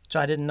 So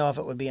I didn't know if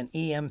it would be an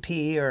EMP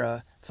or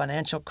a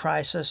financial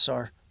crisis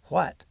or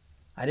what.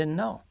 I didn't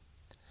know.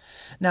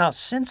 Now,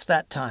 since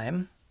that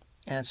time,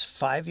 and it's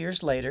 5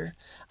 years later,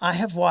 I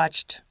have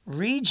watched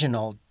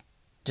regional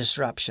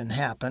disruption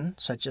happen,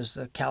 such as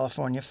the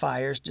California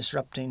fires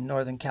disrupting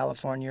Northern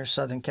California or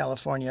Southern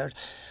California,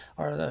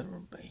 or the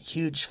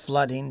huge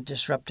flooding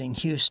disrupting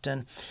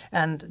Houston.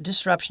 And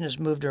disruption has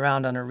moved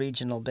around on a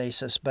regional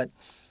basis, but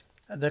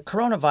the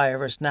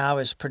coronavirus now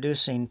is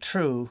producing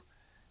true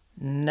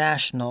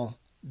national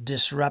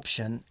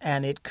disruption,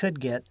 and it could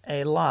get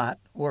a lot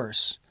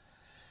worse.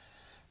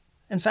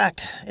 In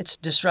fact, it's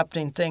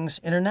disrupting things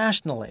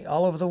internationally.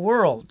 All over the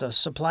world, the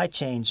supply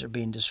chains are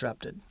being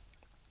disrupted.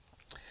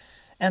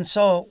 And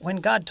so when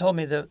God told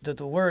me that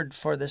the word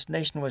for this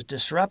nation was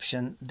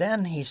disruption,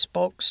 then he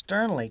spoke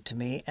sternly to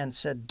me and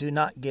said, do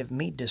not give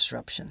me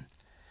disruption.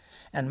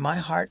 And my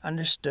heart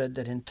understood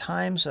that in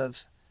times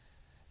of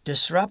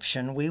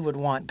disruption, we would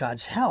want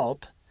God's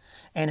help.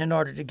 And in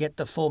order to get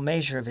the full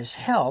measure of his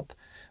help,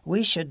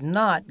 we should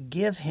not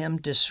give him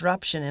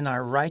disruption in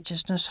our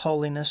righteousness,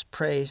 holiness,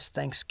 praise,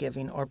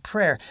 thanksgiving, or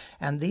prayer.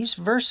 And these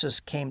verses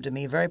came to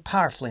me very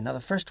powerfully. Now,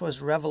 the first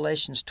was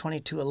Revelations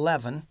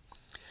 22:11.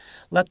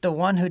 Let the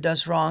one who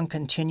does wrong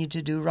continue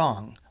to do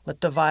wrong.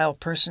 Let the vile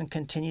person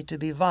continue to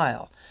be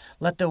vile.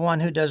 Let the one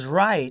who does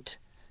right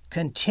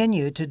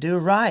continue to do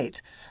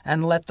right.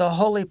 And let the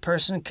holy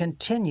person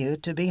continue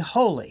to be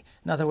holy.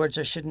 In other words,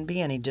 there shouldn't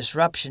be any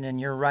disruption in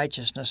your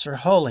righteousness or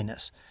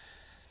holiness.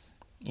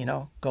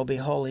 Go be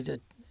holy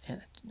to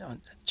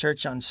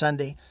church on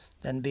Sunday,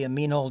 then be a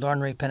mean old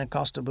ornery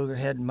Pentecostal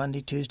boogerhead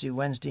Monday, Tuesday,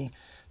 Wednesday,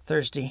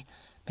 Thursday.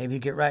 Maybe you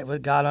get right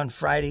with God on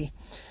Friday.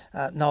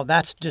 No,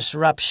 that's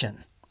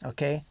disruption,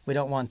 okay? We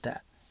don't want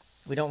that.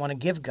 We don't want to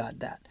give God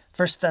that.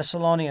 1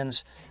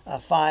 Thessalonians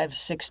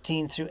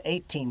 5:16 through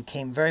 18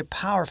 came very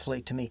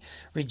powerfully to me.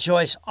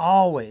 Rejoice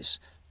always,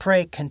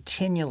 pray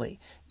continually,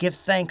 give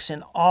thanks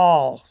in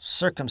all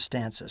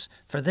circumstances,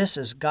 for this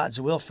is God's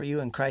will for you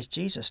in Christ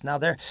Jesus. Now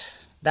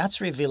that's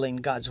revealing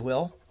God's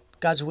will.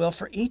 God's will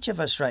for each of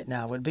us right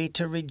now would be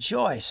to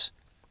rejoice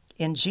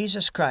in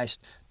Jesus Christ,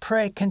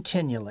 pray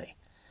continually,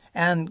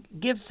 and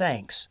give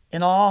thanks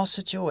in all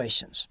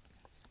situations.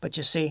 But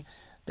you see,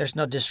 there's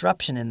no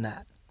disruption in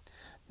that.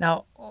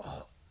 Now,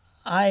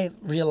 I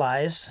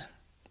realize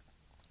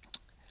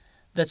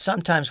that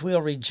sometimes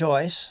we'll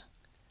rejoice,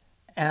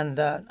 and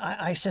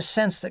I just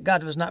sense that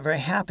God was not very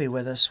happy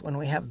with us when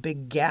we have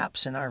big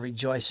gaps in our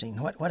rejoicing.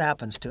 What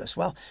happens to us?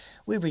 Well,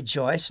 we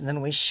rejoice, and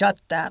then we shut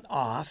that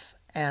off,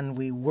 and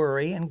we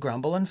worry and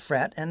grumble and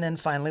fret, and then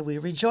finally we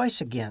rejoice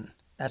again.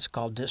 That's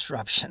called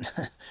disruption.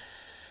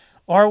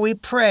 Or we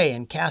pray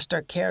and cast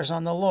our cares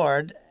on the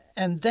Lord,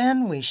 and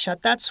then we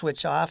shut that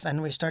switch off,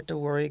 and we start to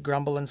worry,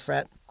 grumble, and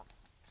fret.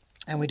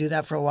 And we do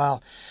that for a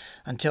while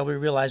until we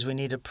realize we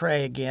need to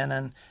pray again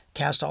and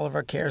cast all of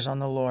our cares on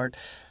the Lord.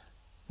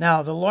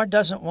 Now, the Lord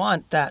doesn't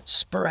want that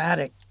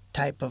sporadic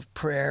type of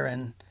prayer,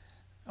 and,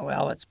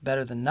 well, it's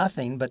better than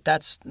nothing, but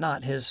that's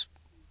not the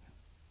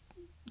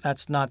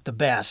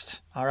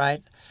best, all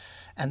right?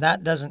 And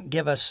that doesn't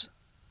give us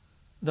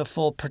the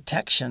full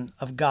protection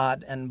of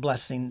God and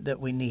blessing that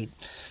we need.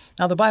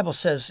 Now, the Bible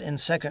says in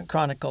 2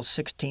 Chronicles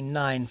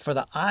 16:9, "For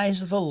the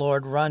eyes of the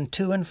Lord run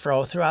to and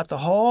fro throughout the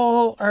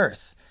whole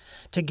earth,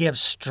 to give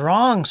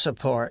strong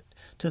support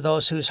to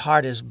those whose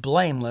heart is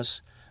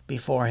blameless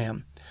before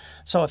him."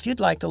 So if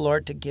you'd like the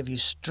Lord to give you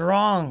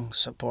strong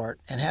support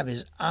and have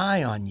his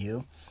eye on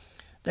you,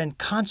 then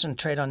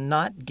concentrate on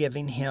not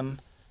giving him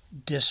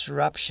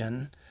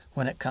disruption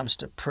when it comes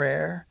to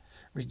prayer,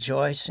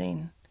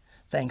 rejoicing,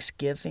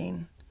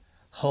 thanksgiving,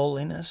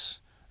 holiness,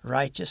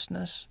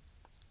 righteousness.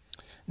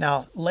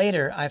 Now,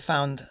 later I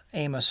found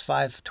Amos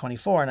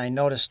 5:24, and I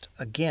noticed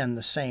again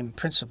the same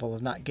principle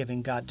of not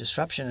giving God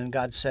disruption. And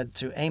God said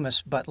through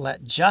Amos, "But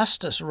let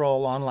justice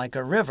roll on like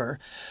a river,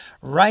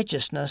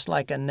 righteousness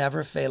like a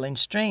never-failing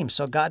stream."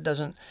 So God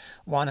doesn't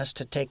want us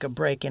to take a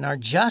break in our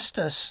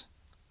justice.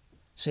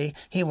 See,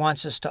 he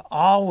wants us to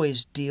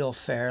always deal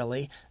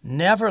fairly,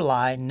 never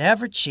lie,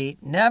 never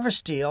cheat, never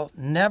steal,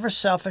 never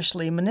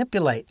selfishly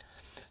manipulate.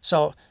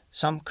 So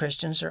some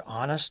Christians are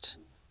honest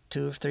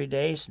 2 or 3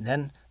 days, and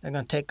then they're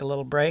going to take a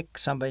little break.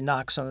 Somebody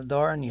knocks on the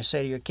door, and you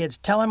say to your kids,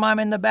 "Tell him I'm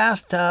in the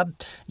bathtub."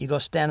 You go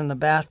stand in the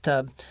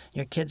bathtub.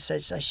 Your kid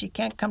says, "She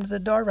can't come to the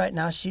door right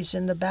now. She's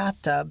in the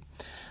bathtub."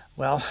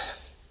 Well,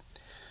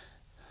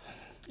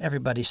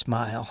 everybody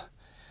smile.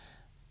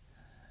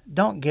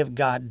 Don't give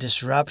God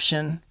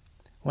disruption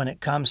when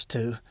it comes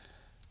to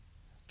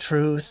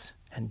truth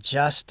and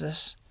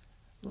justice.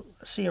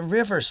 See, a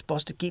river is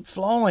supposed to keep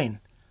flowing.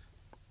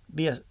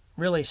 Be a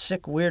really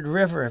sick, weird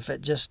river if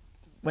it just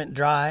went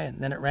dry, and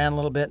then it ran a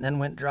little bit and then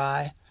went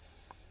dry.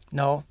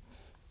 No,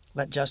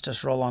 let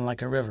justice roll on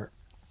like a river.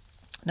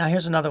 Now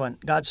here's another one.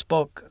 God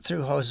spoke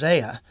through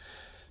Hosea,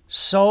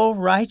 "Sow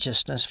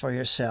righteousness for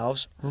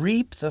yourselves,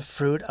 reap the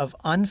fruit of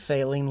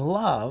unfailing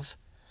love,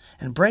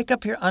 and break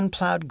up your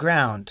unplowed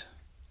ground.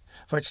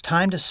 For it's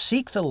time to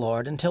seek the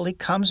Lord until he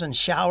comes and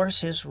showers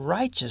his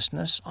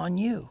righteousness on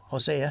you."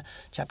 Hosea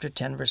chapter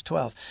 10, verse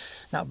 12.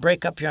 Now,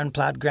 break up your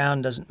unplowed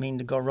ground doesn't mean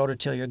to go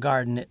rototill your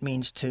garden. It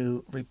means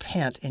to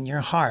repent in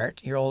your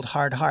heart. Your old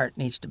hard heart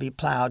needs to be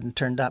plowed and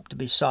turned up to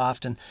be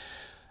soft and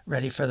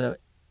ready for the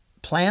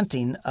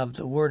planting of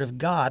the Word of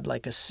God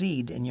like a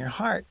seed in your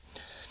heart.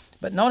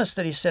 But notice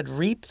that he said,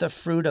 reap the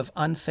fruit of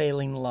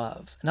unfailing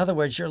love. In other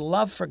words, your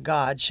love for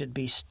God should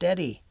be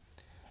steady.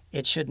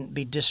 It shouldn't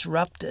be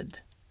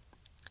disrupted.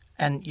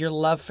 And your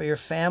love for your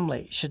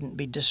family shouldn't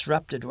be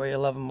disrupted, where you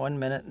love them 1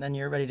 minute and then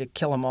you're ready to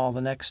kill them all the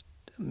next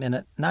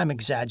minute. And I'm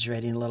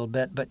exaggerating a little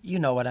bit, but you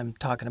know what I'm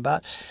talking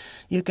about.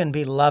 You can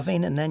be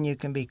loving, and then you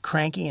can be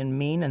cranky and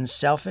mean and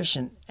selfish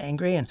and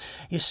angry. And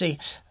you see,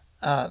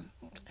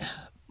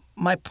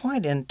 my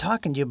point in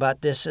talking to you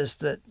about this is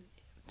that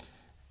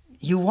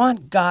you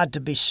want God to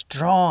be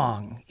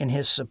strong in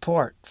his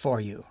support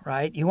for you,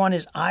 right? You want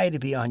his eye to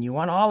be on you. You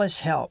want all his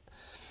help.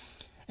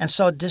 And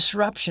so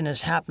disruption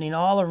is happening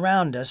all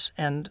around us,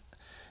 and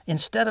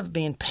instead of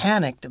being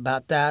panicked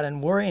about that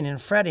and worrying and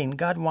fretting,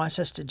 God wants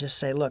us to just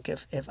say, look,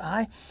 if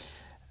I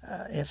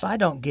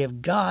don't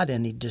give God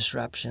any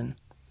disruption,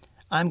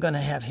 I'm going to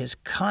have His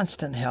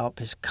constant help,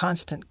 His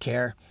constant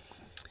care.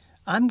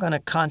 I'm going to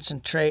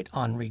concentrate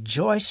on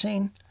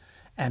rejoicing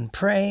and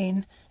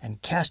praying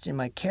and casting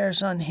my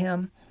cares on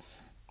Him.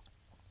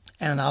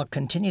 And I'll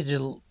continue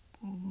to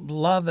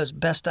love as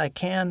best I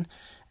can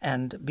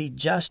and be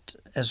just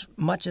as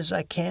much as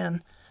I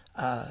can.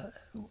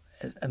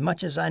 As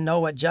much as I know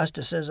what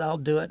justice is, I'll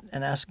do it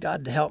and ask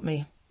God to help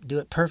me do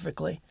it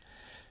perfectly.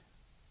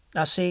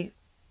 Now see,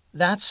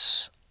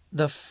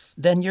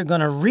 then you're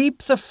going to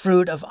reap the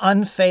fruit of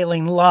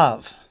unfailing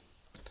love.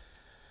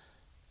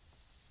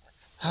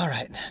 All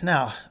right,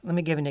 now let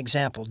me give you an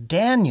example.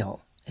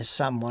 Daniel is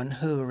someone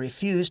who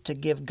refused to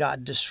give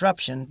God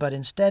disruption, but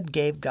instead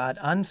gave God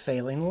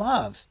unfailing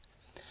love.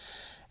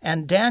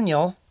 And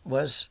Daniel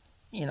was,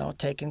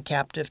 taken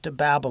captive to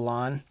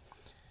Babylon,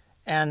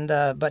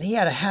 but he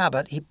had a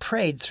habit. He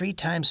prayed 3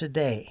 times a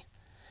day,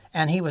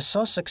 and he was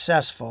so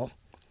successful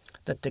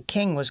that the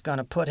king was going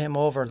to put him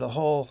over the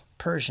whole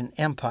Persian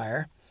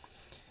Empire.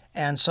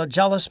 And so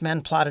jealous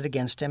men plotted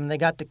against him. They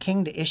got the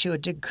king to issue a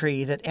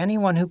decree that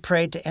anyone who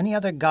prayed to any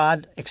other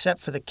god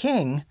except for the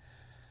king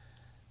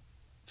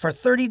for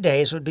 30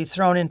 days would be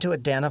thrown into a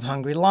den of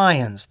hungry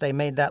lions. They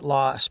made that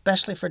law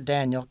especially for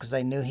Daniel because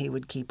they knew he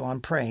would keep on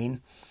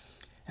praying.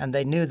 And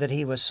they knew that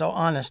he was so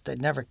honest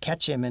they'd never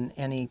catch him in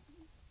any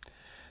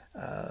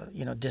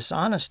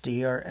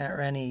dishonesty or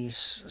any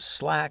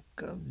slack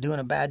doing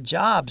a bad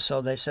job.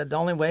 So they said the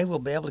only way we'll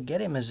be able to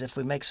get him is if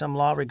we make some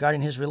law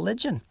regarding his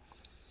religion.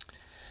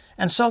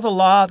 And so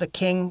the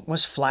king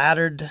was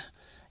flattered,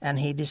 and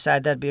he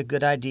decided that'd be a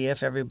good idea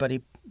if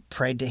everybody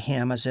prayed to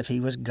him as if he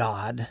was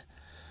God.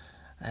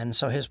 And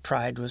so his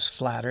pride was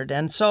flattered.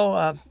 And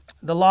so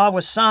the law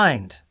was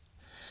signed.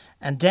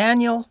 And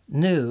Daniel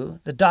knew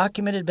the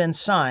document had been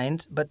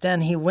signed, but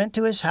then he went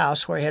to his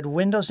house where he had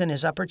windows in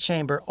his upper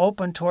chamber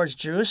open towards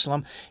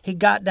Jerusalem. He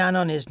got down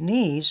on his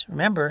knees.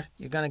 Remember,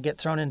 you're going to get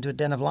thrown into a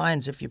den of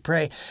lions if you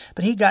pray.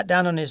 But he got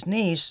down on his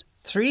knees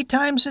 3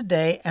 times a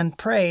day and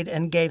prayed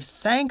and gave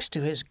thanks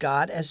to his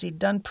God as he'd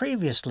done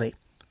previously.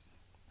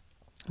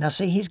 Now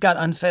see, he's got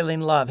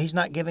unfailing love. He's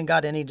not giving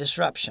God any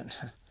disruption.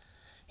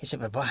 He said,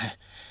 but boy,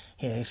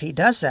 if he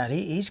does that,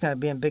 he's going to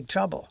be in big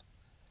trouble.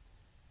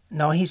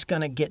 No, he's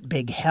going to get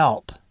big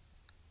help.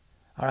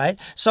 All right?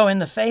 So in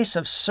the face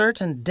of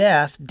certain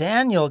death,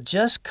 Daniel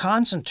just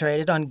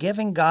concentrated on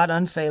giving God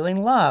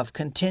unfailing love,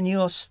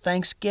 continuous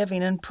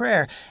thanksgiving and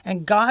prayer,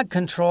 and God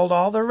controlled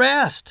all the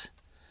rest.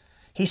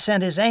 He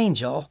sent his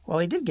angel. Well,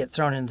 he did get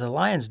thrown into the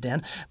lion's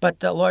den, but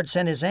the Lord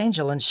sent his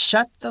angel and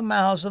shut the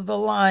mouths of the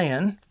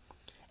lion,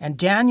 and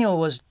Daniel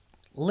was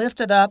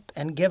lifted up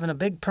and given a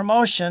big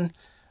promotion,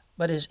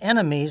 but his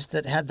enemies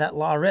that had that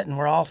law written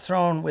were all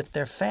thrown with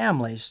their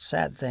families.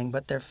 Sad thing,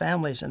 but their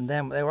families and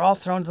them, they were all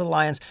thrown to the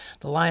lions.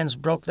 The lions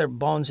broke their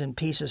bones in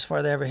pieces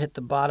before they ever hit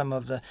the bottom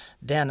of the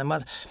den.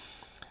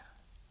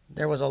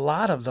 There was a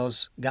lot of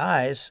those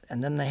guys,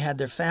 and then they had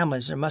their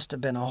families. There must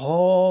have been a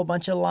whole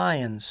bunch of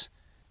lions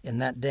in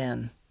that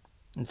den.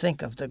 And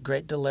think of the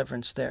great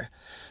deliverance there.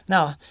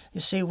 Now, you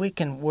see, we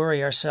can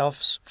worry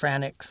ourselves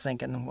frantic,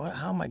 thinking,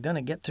 how am I going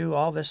to get through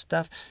all this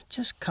stuff?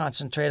 Just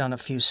concentrate on a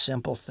few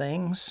simple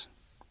things.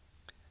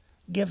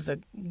 Give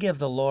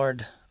the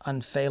Lord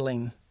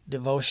unfailing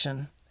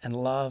devotion and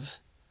love,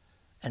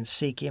 and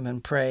seek Him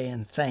and pray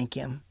and thank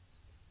Him.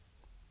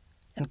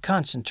 And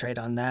concentrate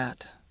on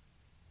that.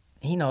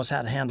 He knows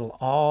how to handle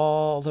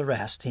all the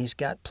rest. He's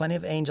got plenty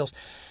of angels.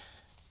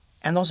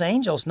 And those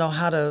angels know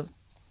how to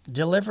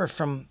deliver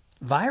from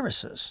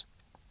viruses.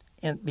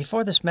 And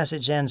before this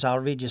message ends, I'll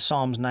read you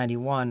Psalms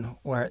 91,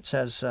 where it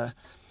says, that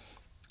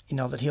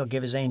He'll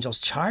give His angels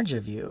charge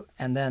of you,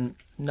 and then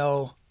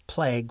no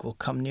plague will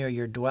come near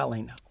your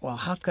dwelling. Well,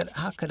 how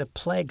could a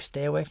plague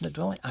stay away from the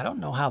dwelling? I don't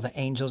know how the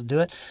angels do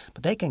it,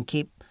 but they can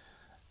keep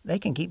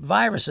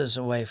viruses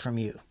away from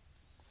you.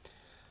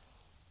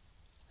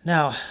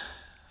 Now,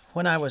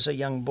 when I was a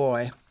young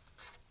boy,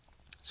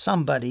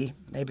 somebody,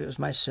 maybe it was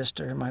my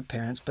sister or my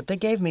parents, but they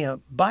gave me a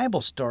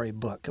Bible story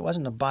book. It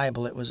wasn't a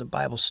Bible, it was a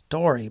Bible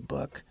story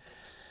book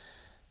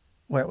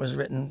where it was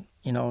written,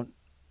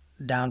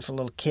 down for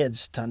little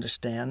kids to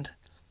understand.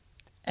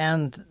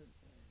 And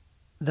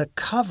the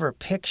cover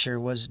picture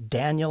was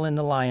Daniel in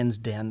the lion's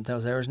den. There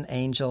was an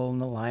angel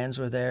and the lions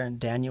were there, and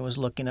Daniel was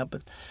looking up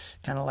at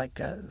kind of like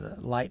the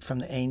light from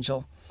the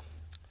angel.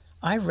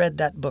 I read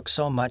that book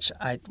so much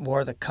I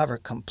wore the cover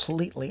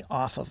completely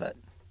off of it.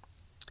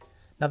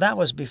 Now, that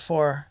was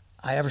before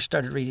I ever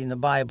started reading the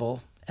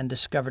Bible and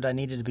discovered I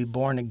needed to be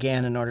born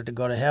again in order to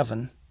go to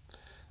heaven.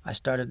 I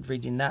started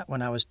reading that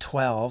when I was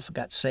 12,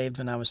 got saved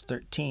when I was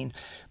 13.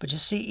 But you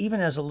see,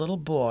 even as a little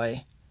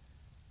boy,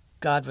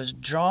 God was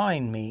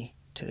drawing me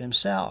to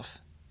Himself.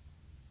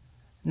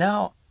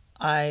 Now,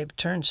 I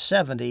turned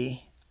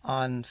 70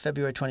 on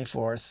February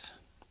 24th,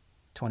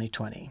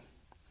 2020.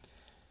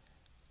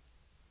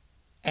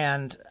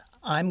 And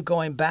I'm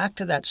going back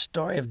to that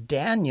story of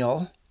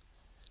Daniel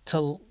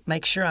to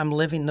make sure I'm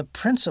living the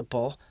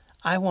principle,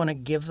 I want to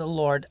give the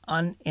Lord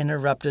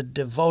uninterrupted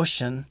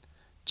devotion,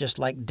 just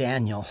like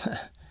Daniel.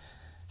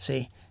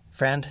 See,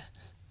 friend,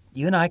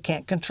 you and I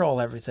can't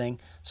control everything,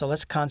 so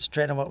let's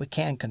concentrate on what we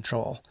can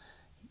control.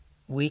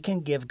 We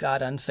can give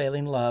God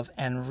unfailing love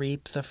and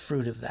reap the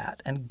fruit of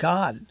that. And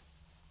God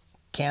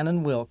can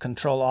and will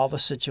control all the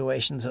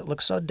situations that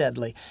look so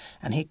deadly,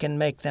 and He can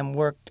make them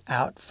work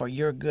out for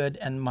your good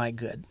and my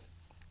good.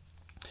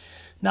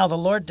 Now, the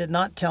Lord did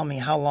not tell me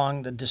how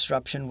long the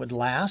disruption would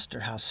last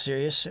or how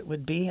serious it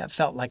would be. I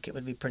felt like it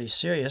would be pretty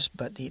serious,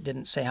 but He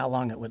didn't say how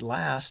long it would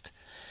last.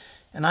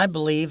 And I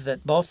believe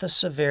that both the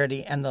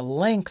severity and the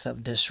length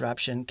of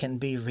disruption can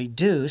be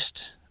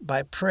reduced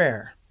by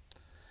prayer.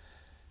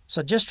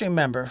 So just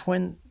remember,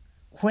 when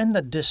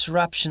the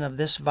disruption of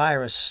this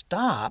virus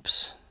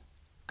stops,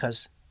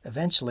 because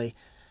eventually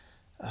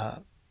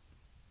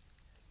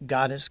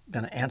God is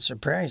going to answer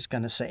prayer, He's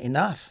going to say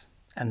enough,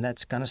 and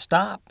that's going to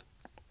stop.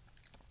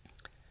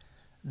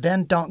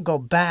 Then don't go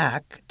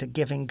back to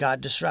giving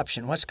God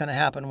disruption. What's going to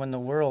happen when the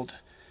world,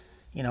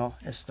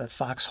 it's the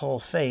foxhole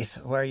faith,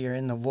 where you're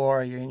in the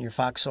war, you're in your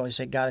foxhole, you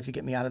say, God, if you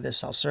get me out of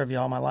this, I'll serve you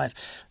all my life.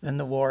 Then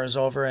the war is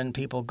over and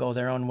people go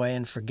their own way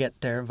and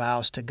forget their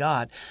vows to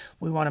God.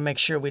 We want to make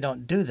sure we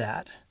don't do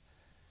that,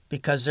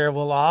 because there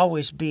will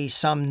always be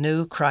some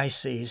new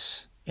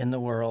crises in the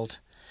world,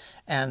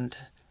 and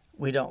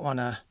we don't want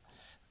to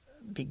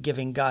be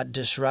giving God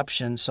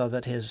disruption so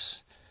that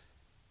His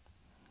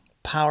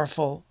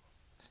powerful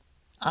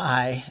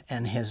eye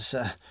and His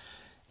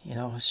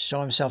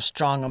show Himself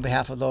strong on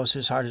behalf of those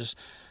whose heart is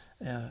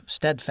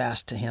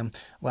steadfast to Him.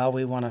 Well,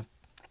 we want to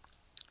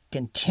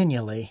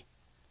continually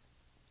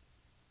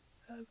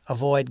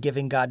avoid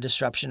giving God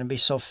disruption and be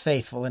so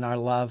faithful in our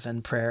love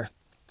and prayer.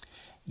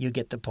 You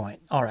get the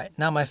point. All right,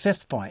 now my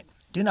fifth point.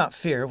 Do not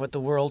fear what the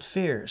world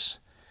fears.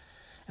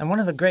 And one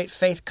of the great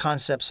faith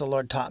concepts the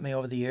Lord taught me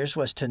over the years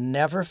was to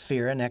never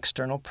fear an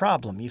external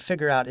problem. You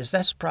figure out, is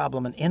this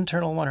problem an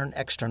internal one or an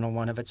external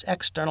one? If it's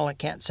external, it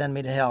can't send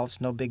me to hell. It's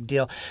no big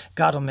deal.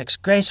 God will mix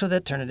grace with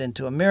it, turn it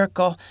into a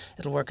miracle.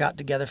 It'll work out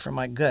together for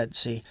my good.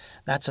 See,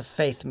 that's a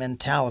faith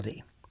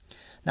mentality.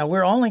 Now,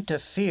 we're only to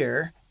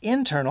fear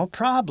internal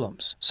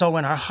problems. So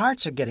when our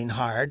hearts are getting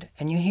hard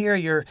and you hear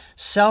your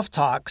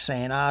self-talk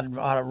saying, I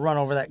ought to run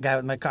over that guy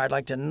with my car, I'd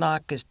like to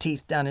knock his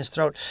teeth down his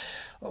throat,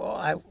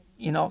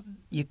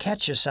 you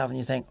catch yourself and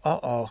you think,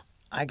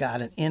 I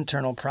got an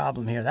internal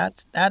problem here.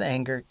 That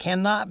anger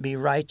cannot be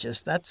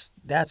righteous. That's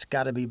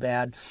got to be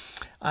bad.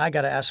 I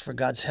got to ask for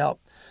God's help.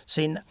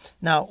 See,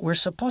 now we're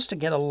supposed to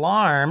get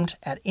alarmed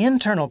at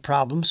internal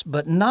problems,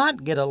 but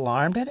not get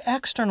alarmed at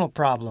external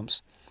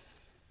problems.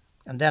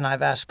 And then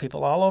I've asked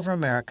people all over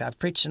America, I've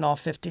preached in all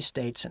 50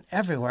 states, and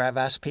everywhere I've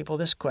asked people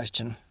this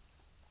question: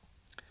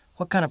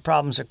 what kind of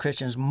problems are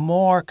Christians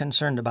more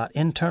concerned about,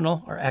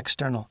 internal or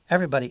external?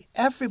 Everybody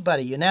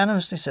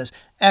unanimously says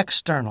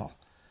external.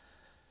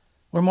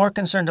 We're more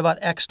concerned about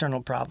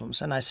external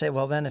problems. And I say,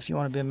 well, then if you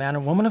want to be a man or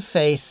woman of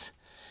faith,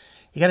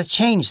 you got to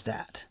change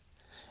that.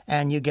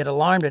 And you get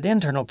alarmed at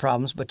internal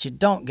problems, but you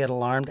don't get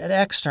alarmed at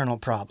external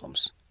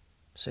problems.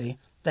 See,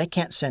 they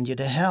can't send you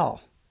to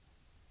hell.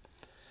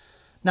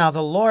 Now,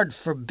 the Lord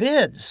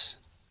forbids,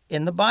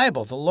 in the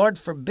Bible, the Lord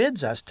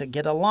forbids us to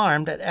get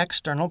alarmed at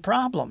external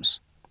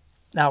problems.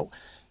 Now,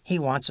 He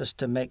wants us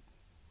to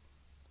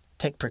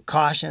take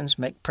precautions,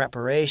 make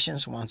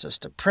preparations, wants us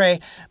to pray,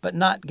 but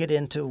not get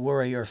into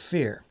worry or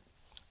fear.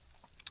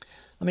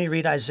 Let me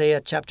read Isaiah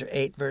chapter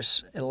 8,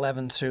 verse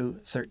 11 through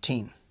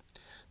 13.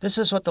 This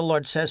is what the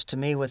Lord says to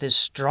me with His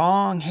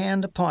strong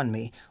hand upon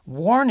me,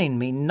 warning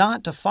me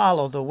not to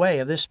follow the way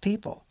of this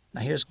people.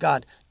 Now here's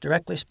God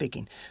directly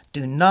speaking.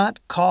 Do not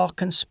call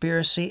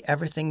conspiracy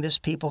everything this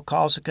people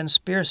calls a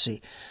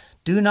conspiracy.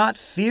 Do not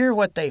fear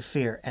what they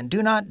fear, and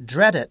do not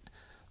dread it.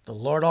 The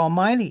Lord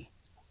Almighty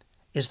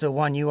is the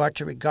one you are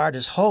to regard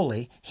as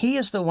holy. He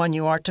is the one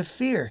you are to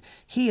fear.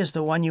 He is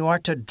the one you are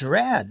to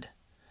dread.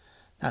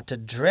 Now, to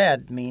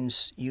dread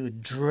means you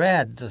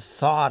dread the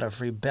thought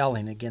of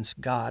rebelling against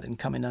God and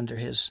coming under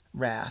His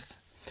wrath.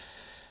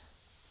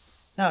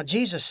 Now,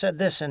 Jesus said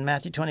this in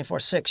Matthew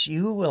 24:6,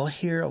 you will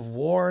hear of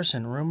wars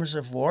and rumors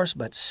of wars,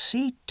 but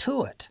see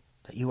to it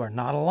that you are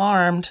not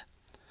alarmed.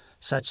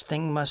 Such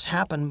thing must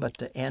happen, but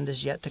the end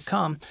is yet to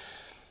come.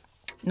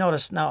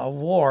 Notice now, a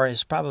war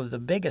is probably the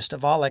biggest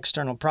of all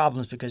external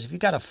problems, because if you've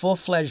got a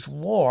full-fledged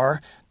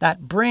war,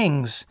 that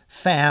brings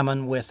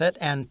famine with it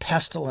and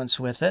pestilence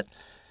with it.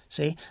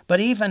 See, but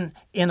even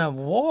in a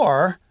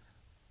war,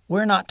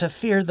 we're not to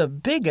fear the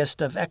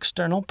biggest of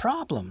external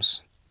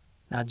problems.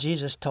 Now,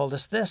 Jesus told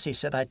us this. He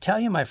said, I tell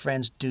you, my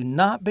friends, do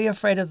not be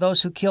afraid of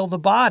those who kill the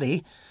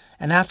body,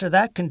 and after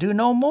that can do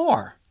no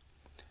more.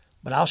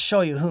 But I'll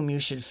show you whom you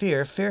should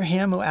fear. Fear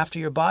him who, after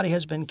your body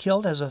has been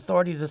killed, has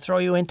authority to throw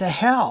you into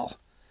hell.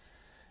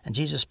 And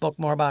Jesus spoke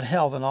more about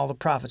hell than all the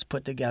prophets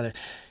put together.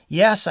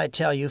 Yes, I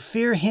tell you,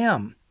 fear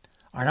him.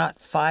 Are not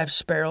 5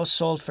 sparrows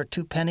sold for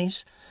 2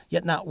 pennies?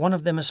 Yet not one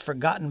of them is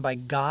forgotten by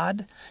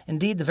God.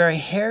 Indeed, the very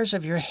hairs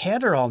of your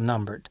head are all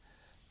numbered.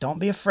 Don't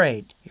be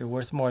afraid. You're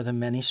worth more than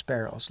many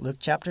sparrows. Luke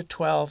chapter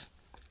 12,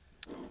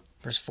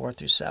 verse 4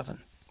 through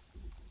 7.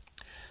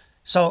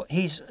 So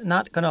he's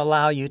not going to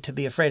allow you to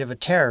be afraid of a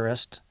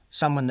terrorist,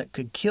 someone that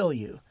could kill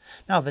you.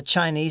 Now, the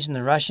Chinese and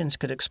the Russians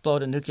could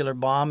explode a nuclear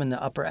bomb in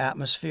the upper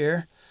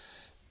atmosphere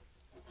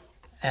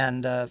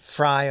and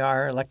fry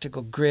our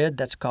electrical grid.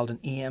 That's called an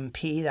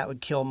EMP. That would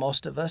kill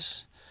most of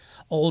us.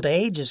 Old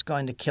age is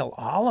going to kill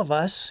all of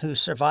us who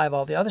survive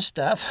all the other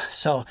stuff.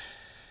 So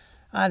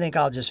I think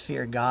I'll just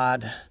fear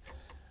God,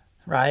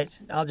 right?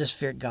 I'll just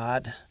fear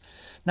God.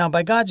 Now,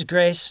 by God's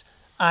grace,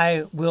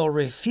 I will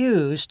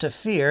refuse to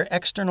fear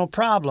external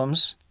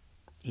problems,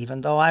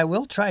 even though I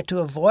will try to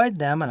avoid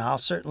them, and I'll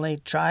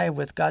certainly try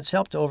with God's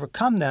help to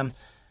overcome them,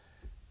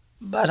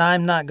 but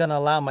I'm not going to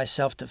allow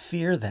myself to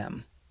fear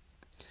them.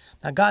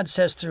 Now, God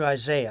says through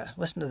Isaiah,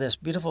 listen to this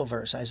beautiful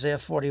verse, Isaiah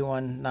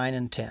 41, 9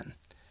 and 10.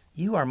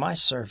 You are my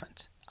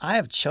servant. I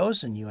have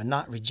chosen you and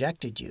not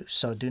rejected you.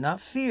 So do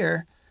not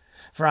fear,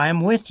 for I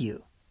am with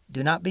you.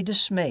 Do not be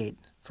dismayed,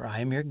 for I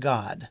am your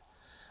God.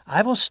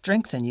 I will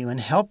strengthen you and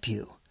help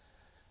you.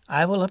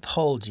 I will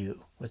uphold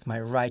you with my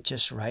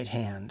righteous right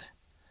hand.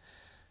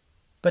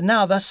 But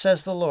now thus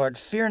says the Lord,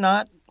 fear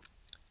not,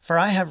 for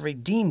I have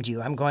redeemed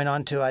you. I'm going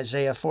on to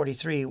Isaiah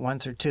 43, 1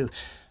 through 2.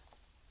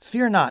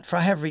 Fear not, for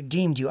I have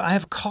redeemed you. I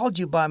have called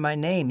you by my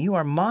name. You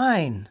are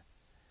mine.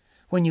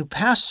 When you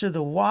pass through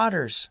the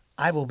waters,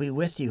 I will be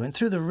with you, and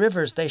through the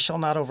rivers they shall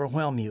not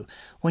overwhelm you.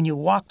 When you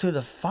walk through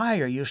the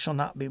fire, you shall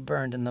not be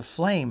burned, and the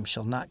flame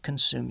shall not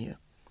consume you.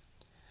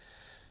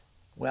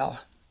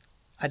 Well,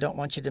 I don't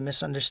want you to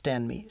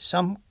misunderstand me.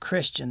 Some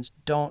Christians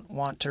don't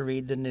want to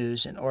read the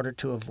news in order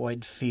to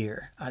avoid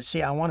fear. I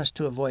want us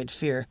to avoid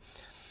fear,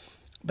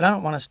 but I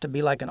don't want us to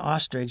be like an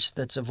ostrich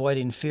that's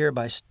avoiding fear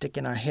by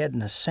sticking our head in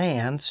the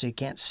sand so you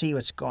can't see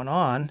what's going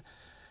on.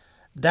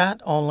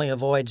 That only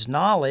avoids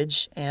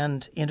knowledge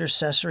and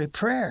intercessory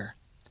prayer.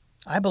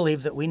 I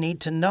believe that we need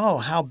to know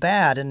how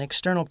bad an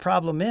external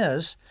problem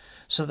is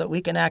so that we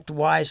can act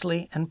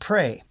wisely and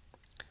pray.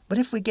 But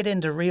if we get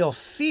into real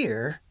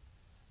fear,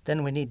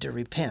 then we need to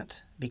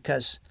repent,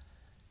 because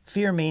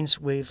fear means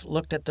we've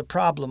looked at the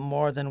problem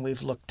more than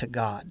we've looked to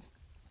God.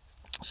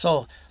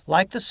 So,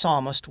 like the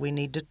psalmist, we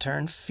need to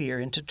turn fear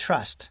into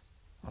trust.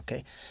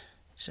 Okay?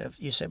 So if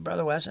you say,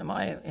 Brother Wes,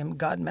 am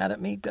God mad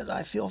at me because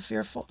I feel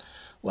fearful?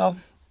 Well,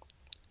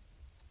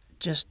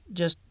 just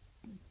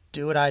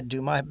do what I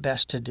do my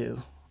best to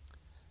do.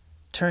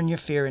 Turn your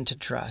fear into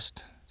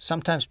trust.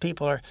 Sometimes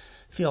people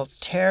feel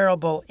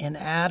terrible,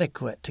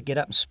 inadequate to get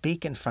up and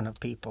speak in front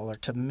of people or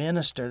to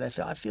minister. They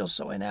feel, I feel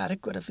so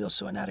inadequate.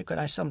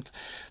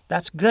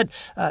 That's good.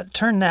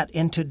 Turn that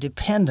into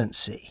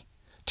dependency.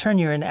 Turn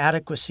your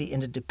inadequacy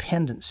into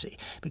dependency,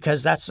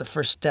 because that's the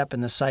first step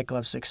in the cycle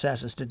of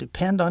success, is to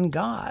depend on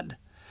God.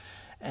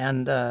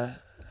 And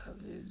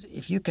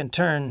if you can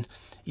turn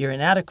your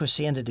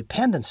inadequacy into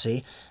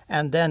dependency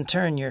and then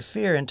turn your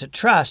fear into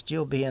trust,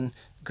 you'll be in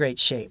great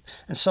shape.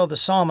 And so the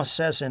psalmist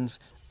says in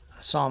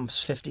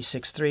Psalms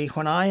 56:3,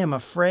 when I am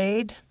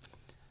afraid,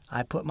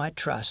 I put my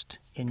trust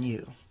in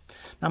you.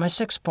 Now, my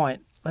sixth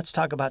point, let's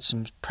talk about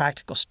some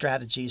practical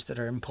strategies that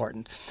are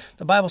important.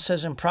 The Bible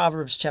says in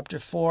Proverbs chapter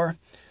 4,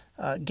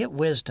 get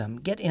wisdom,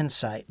 get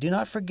insight. Do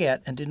not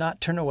forget and do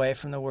not turn away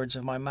from the words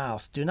of my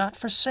mouth. Do not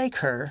forsake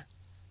her,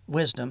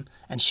 wisdom,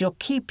 and she'll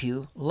keep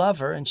you. Love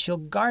her, and she'll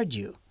guard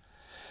you.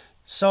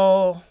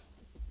 So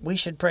we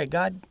should pray,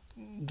 God,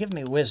 give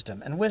me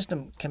wisdom. And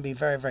wisdom can be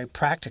very, very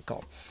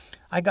practical.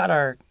 I got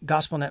our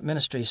GospelNet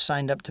Ministries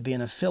signed up to be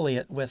an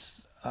affiliate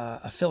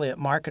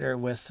marketer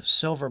with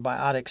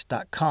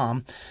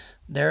silverbiotics.com.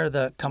 They're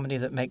the company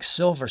that makes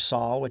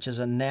SilverSol, which is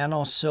a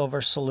nano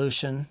silver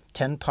solution,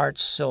 10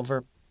 parts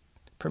silver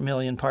per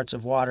million parts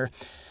of water.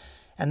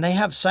 And they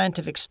have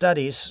scientific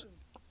studies,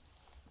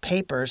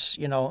 papers,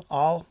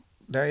 all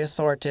very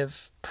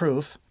authoritative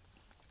proof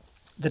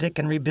that it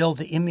can rebuild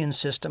the immune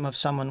system of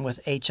someone with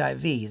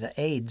HIV, the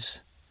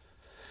AIDS.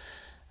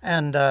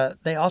 And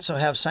they also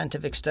have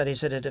scientific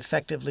studies that it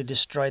effectively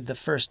destroyed the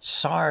first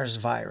SARS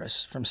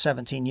virus from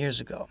 17 years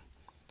ago.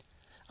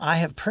 I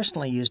have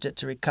personally used it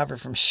to recover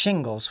from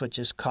shingles, which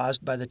is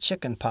caused by the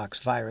chickenpox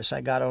virus.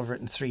 I got over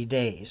it in 3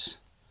 days.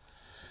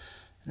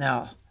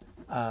 Now,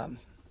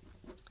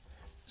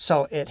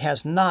 so it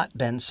has not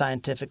been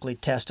scientifically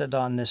tested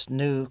on this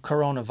new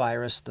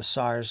coronavirus, the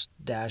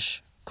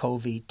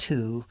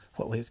SARS-CoV-2,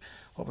 what we're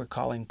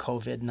calling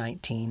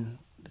COVID-19.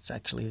 It's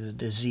actually the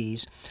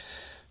disease.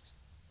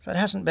 So it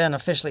hasn't been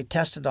officially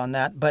tested on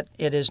that, but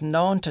it is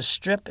known to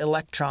strip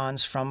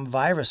electrons from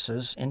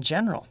viruses in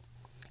general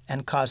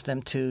and cause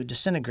them to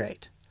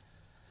disintegrate.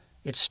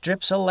 It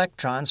strips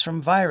electrons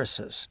from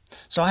viruses.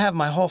 So I have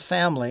my whole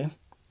family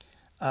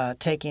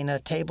taking a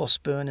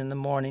tablespoon in the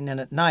morning and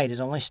at night.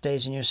 It only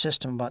stays in your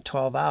system about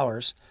 12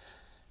 hours.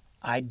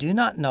 I do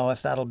not know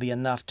if that'll be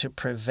enough to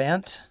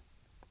prevent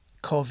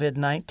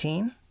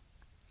COVID-19,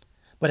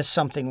 but it's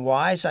something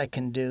wise I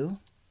can do.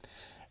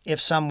 If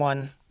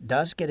someone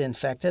does get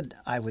infected,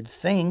 I would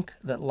think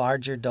that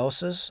larger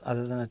doses,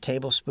 other than a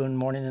tablespoon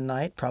morning and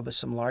night, probably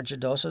some larger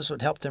doses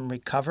would help them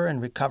recover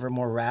and recover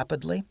more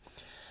rapidly.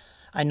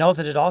 I know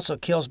that it also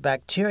kills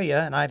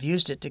bacteria, and I've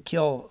used it to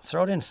kill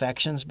throat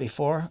infections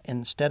before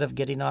instead of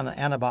getting on an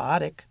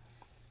antibiotic.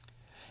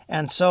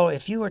 And so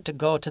if you were to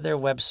go to their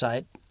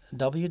website,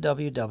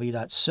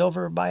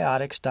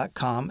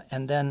 www.silverbiotics.com,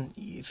 and then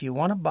if you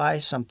want to buy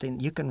something,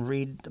 you can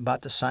read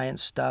about the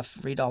science stuff,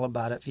 read all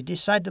about it. If you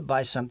decide to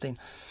buy something,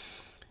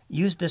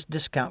 use this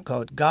discount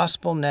code,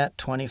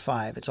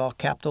 GospelNet25. It's all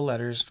capital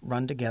letters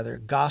run together,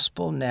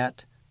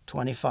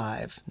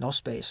 GospelNet25, no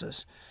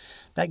spaces.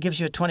 That gives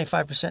you a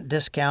 25%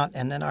 discount,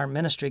 and then our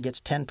ministry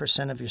gets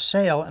 10% of your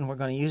sale, and we're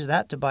going to use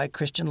that to buy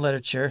Christian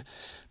literature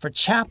for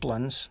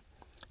chaplains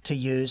to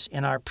use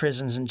in our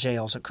prisons and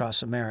jails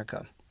across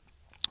America.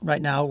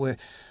 Right now, we're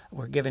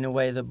giving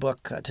away the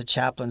book to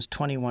chaplains,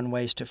 21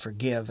 Ways to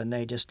Forgive, and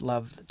they just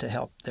love to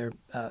help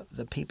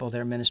the people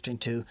they're ministering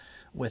to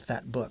with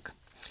that book.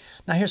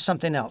 Now, here's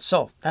something else.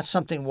 So that's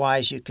something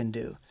wise you can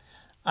do.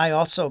 I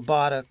also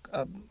bought a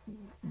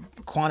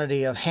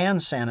quantity of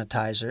hand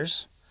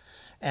sanitizers,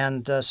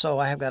 and so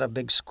I have got a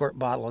big squirt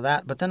bottle of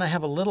that. But then I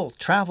have a little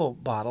travel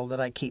bottle that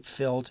I keep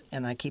filled,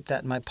 and I keep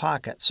that in my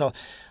pocket. So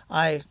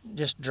I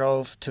just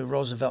drove to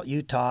Roosevelt,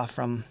 Utah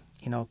from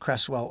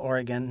Crestwell,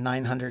 Oregon,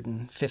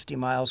 950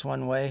 miles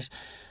one way.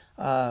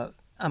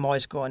 I'm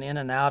always going in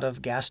and out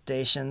of gas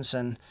stations,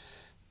 and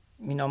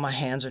my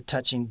hands are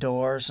touching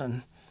doors,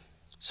 and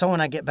so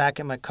when I get back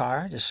in my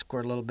car, just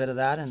squirt a little bit of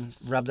that and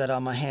rub that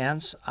on my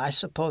hands. I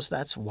suppose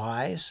that's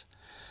wise.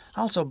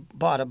 I also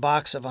bought a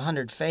box of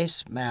 100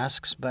 face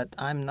masks, but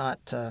I'm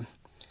not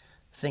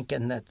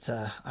thinking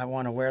that I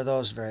want to wear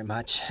those very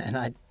much, and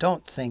I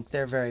don't think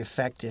they're very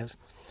effective,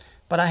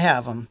 but I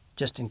have them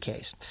just in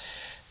case.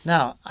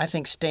 Now, I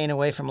think staying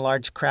away from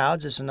large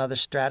crowds is another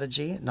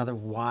strategy, another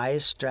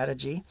wise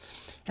strategy.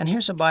 And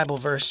here's a Bible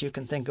verse you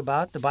can think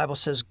about. The Bible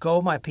says, "Go,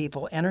 my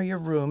people, enter your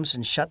rooms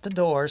and shut the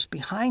doors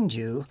behind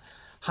you.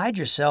 Hide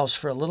yourselves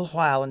for a little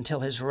while until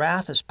his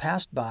wrath is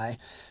passed by.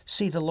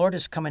 See, the Lord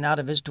is coming out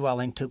of his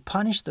dwelling to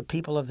punish the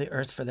people of the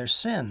earth for their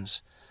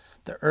sins.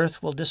 The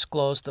earth will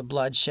disclose the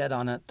blood shed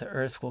on it. The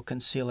earth will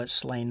conceal its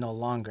slain no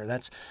longer."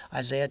 That's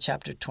Isaiah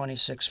chapter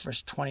 26,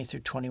 verse 20 through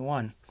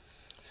 21.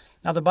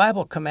 Now, the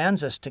Bible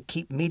commands us to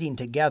keep meeting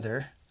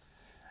together,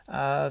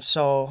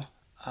 so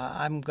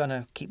I'm going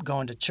to keep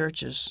going to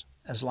churches.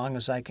 As long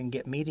as I can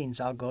get meetings,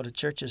 I'll go to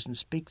churches and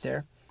speak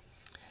there.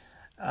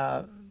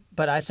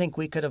 But I think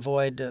we could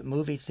avoid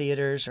movie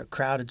theaters or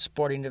crowded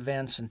sporting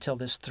events until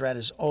this threat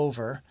is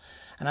over.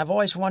 And I've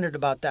always wondered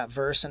about that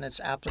verse and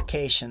its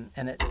application,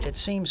 and it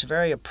seems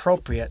very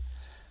appropriate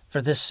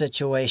for this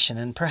situation.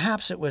 And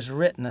perhaps it was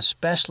written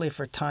especially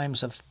for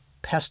times of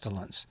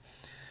pestilence,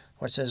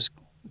 where it says,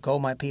 "Go,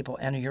 my people,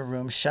 enter your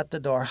room, shut the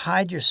door,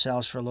 hide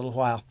yourselves for a little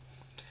while."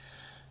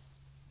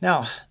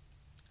 Now,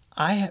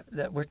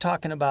 we're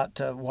talking about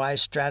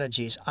wise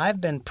strategies. I've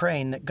been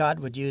praying that God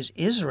would use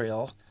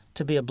Israel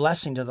to be a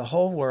blessing to the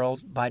whole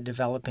world by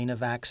developing a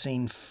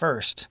vaccine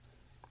first.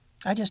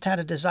 I just had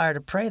a desire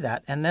to pray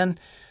that. And then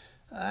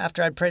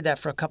after I'd prayed that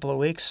for a couple of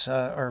weeks,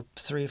 or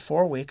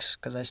 3-4 weeks,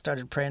 because I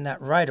started praying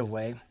that right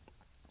away,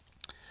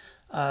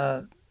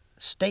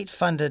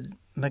 state-funded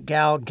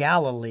McGill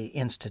Galilee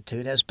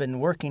Institute has been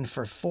working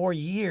for 4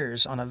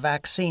 years on a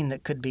vaccine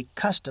that could be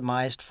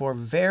customized for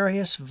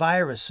various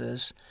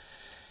viruses.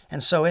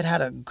 And so it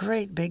had a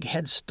great big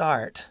head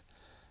start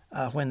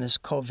when this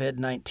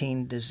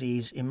COVID-19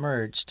 disease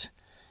emerged.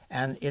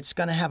 And it's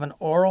going to have an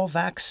oral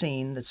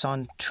vaccine that's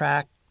on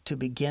track to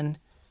begin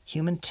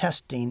human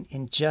testing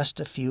in just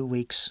a few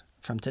weeks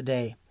from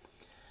today.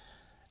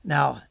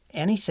 Now,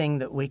 anything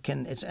that we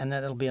can, and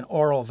that it'll be an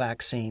oral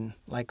vaccine,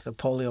 like the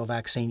polio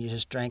vaccine you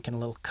just drank in a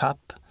little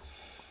cup.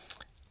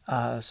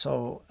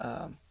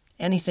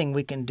 Anything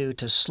we can do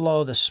to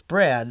slow the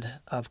spread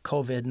of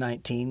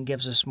COVID-19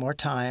 gives us more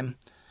time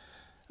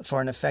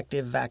for an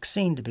effective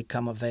vaccine to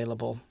become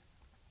available.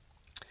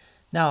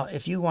 Now,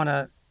 if you want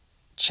to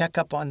check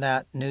up on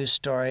that news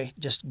story,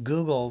 just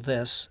Google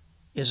this,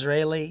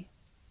 Israeli-made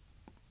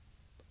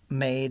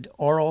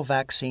oral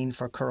vaccine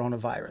for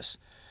coronavirus,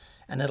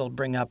 and it'll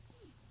bring up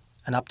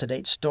an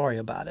up-to-date story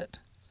about it.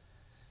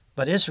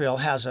 But Israel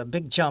has a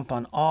big jump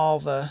on all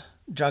the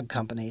drug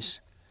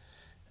companies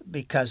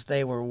because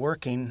they were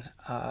working,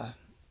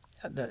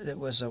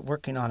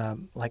 working on a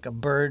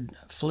bird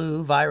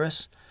flu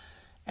virus,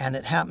 and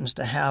it happens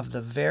to have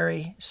the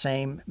very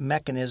same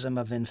mechanism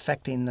of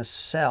infecting the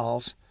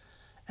cells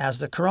as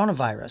the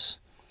coronavirus.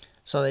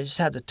 So they just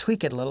had to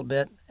tweak it a little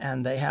bit,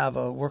 and they have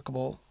a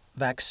workable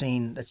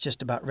vaccine that's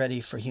just about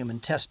ready for human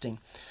testing.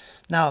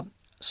 Now,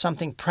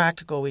 something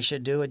practical we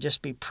should do would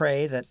just be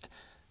pray that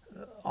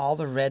all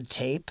the red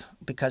tape,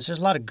 because there's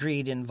a lot of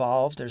greed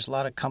involved. There's a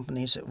lot of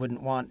companies that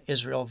wouldn't want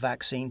Israel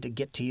vaccine to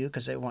get to you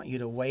because they want you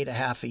to wait a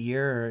half a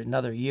year or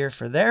another year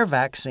for their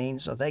vaccine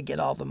so they get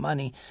all the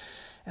money.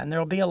 And there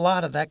will be a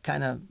lot of that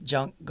kind of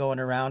junk going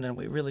around, and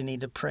we really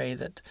need to pray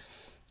that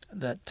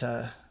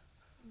the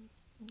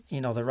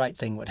right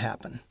thing would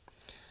happen.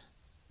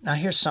 Now,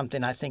 here's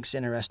something I think is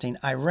interesting.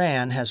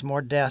 Iran has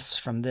more deaths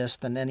from this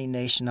than any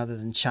nation other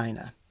than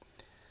China.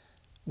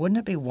 Wouldn't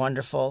it be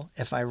wonderful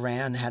if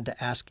Iran had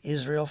to ask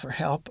Israel for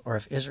help, or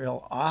if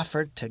Israel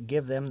offered to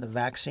give them the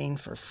vaccine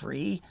for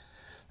free?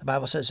 The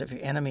Bible says if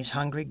your enemy's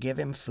hungry, give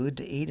him food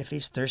to eat. If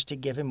he's thirsty,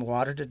 give him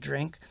water to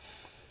drink.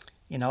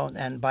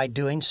 And by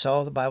doing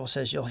so, the Bible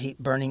says you'll heap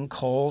burning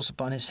coals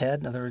upon his head.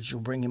 In other words, you'll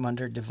bring him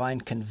under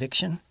divine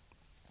conviction.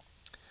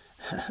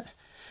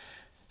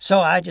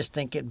 So I just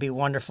think it'd be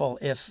wonderful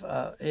if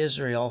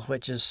Israel,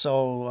 which is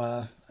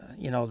so,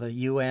 the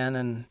UN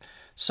and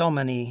so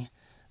many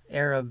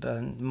Arab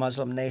and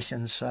Muslim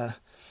nations,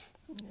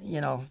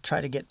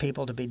 try to get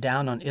people to be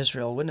down on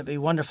Israel. Wouldn't it be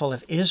wonderful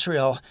if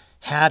Israel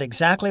had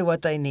exactly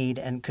what they need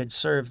and could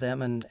serve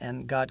them,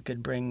 and God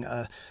could bring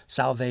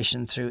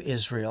salvation through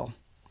Israel?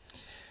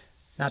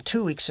 Now,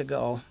 2 weeks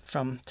ago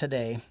from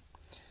today,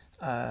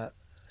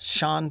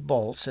 Shawn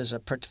Bolz is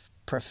a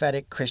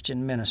prophetic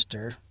Christian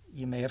minister.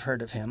 You may have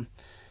heard of him.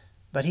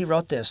 But he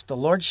wrote this: "The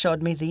Lord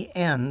showed me the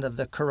end of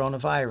the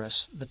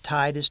coronavirus. The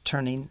tide is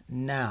turning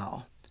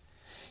now.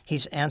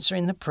 He's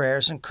answering the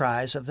prayers and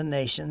cries of the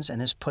nations and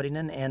is putting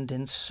an end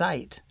in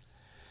sight.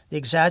 The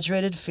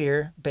exaggerated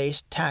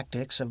fear-based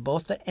tactics of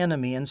both the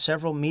enemy and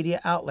several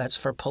media outlets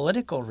for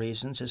political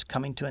reasons is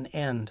coming to an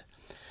end.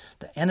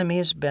 The enemy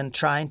has been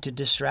trying to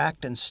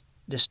distract and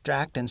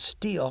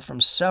steal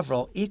from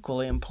several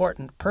equally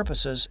important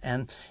purposes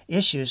and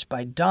issues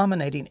by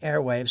dominating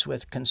airwaves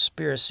with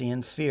conspiracy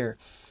and fear.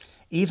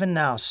 Even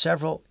now,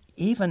 several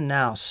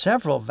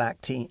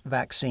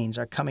vaccines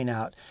are coming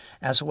out,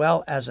 as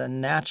well as a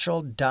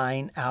natural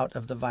dying out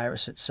of the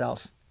virus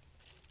itself.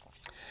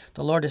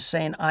 The Lord is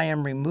saying, I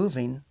am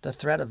removing the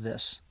threat of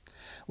this.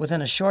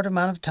 Within a short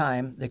amount of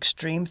time, the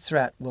extreme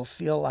threat will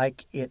feel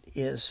like it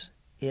is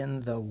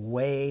in the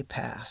way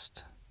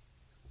past."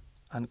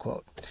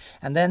 Unquote.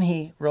 And then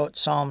he wrote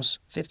Psalms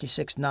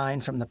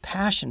 56:9 from the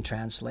Passion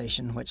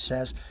Translation, which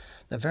says,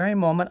 "The very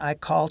moment I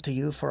call to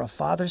you for a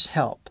father's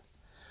help,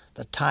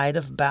 the tide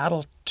of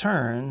battle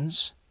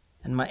turns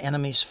and my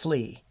enemies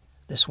flee.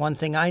 This one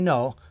thing I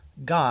know,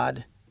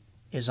 God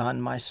is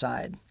on my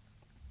side."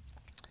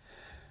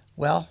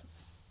 Well,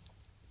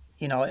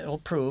 it'll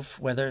prove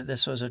whether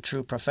this was a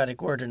true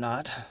prophetic word or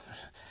not.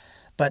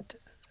 But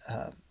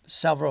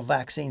several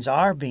vaccines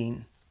are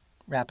being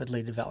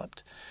rapidly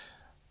developed.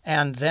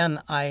 And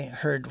then I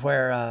heard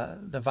where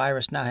the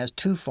virus now has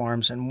two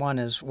forms, and one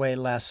is way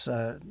less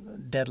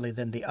deadly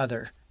than the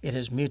other. It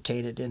has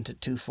mutated into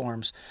two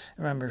forms.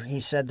 Remember, he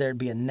said there'd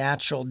be a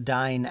natural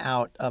dying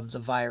out of the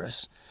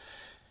virus.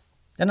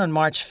 Then on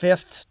March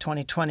 5th,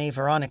 2020,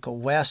 Veronica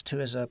West, who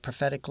is a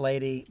prophetic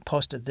lady,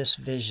 posted this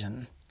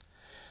vision.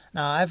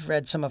 Now, I've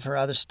read some of her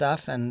other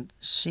stuff, and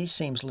she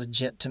seems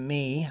legit to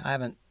me. I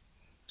haven't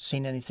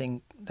seen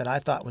anything that I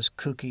thought was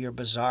kooky or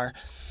bizarre.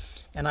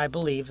 And I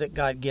believe that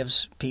God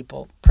gives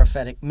people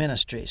prophetic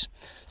ministries.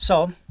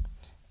 So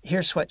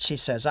here's what she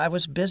says. "I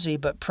was busy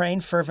but praying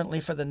fervently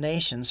for the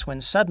nations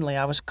when suddenly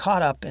I was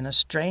caught up in a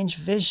strange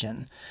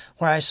vision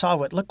where I saw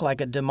what looked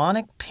like a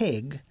demonic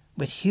pig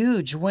with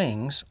huge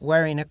wings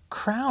wearing a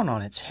crown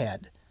on its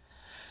head.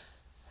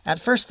 At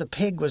first the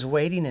pig was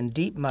wading in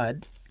deep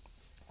mud,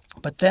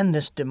 but then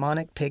this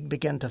demonic pig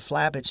began to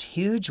flap its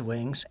huge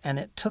wings and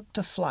it took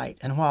to flight.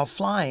 And while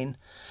flying,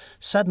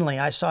 suddenly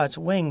I saw its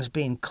wings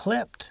being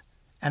clipped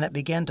and it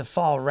began to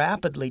fall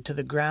rapidly to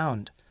the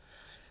ground.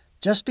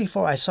 Just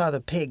before I saw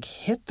the pig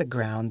hit the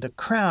ground, the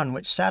crown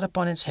which sat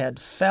upon its head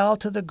fell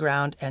to the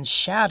ground and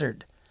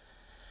shattered.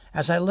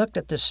 As I looked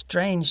at this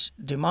strange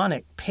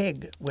demonic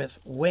pig with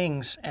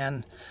wings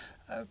and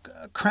a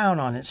crown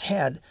on its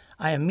head,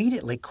 I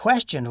immediately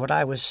questioned what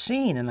I was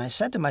seeing, and I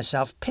said to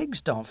myself,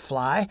 pigs don't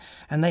fly,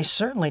 and they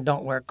certainly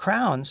don't wear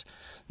crowns.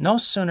 No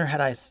sooner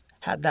had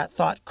that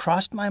thought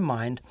crossed my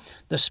mind,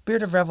 the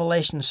Spirit of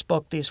revelation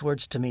spoke these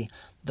words to me: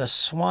 the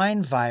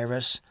swine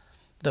virus,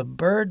 the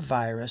bird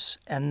virus,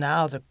 and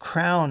now the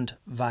crowned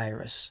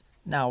virus.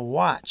 Now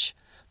watch,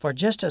 for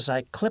just as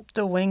I clipped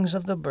the wings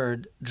of the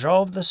bird,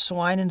 drove the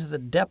swine into the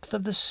depth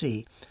of the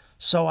sea,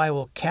 so I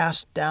will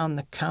cast down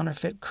the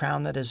counterfeit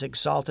crown that has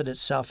exalted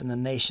itself in the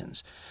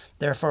nations.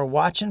 Therefore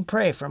watch and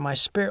pray, for my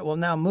spirit will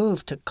now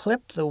move to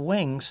clip the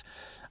wings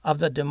of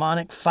the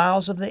demonic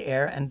fowls of the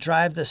air and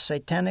drive the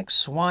satanic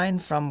swine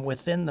from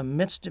within the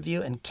midst of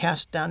you and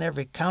cast down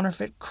every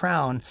counterfeit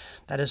crown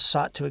that has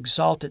sought to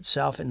exalt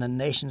itself in the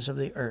nations of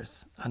the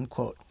earth."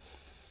 Unquote.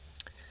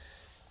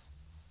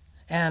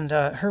 And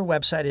her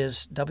website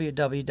is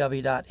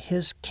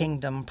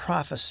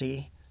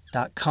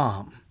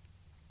www.hiskingdomprophecy.com.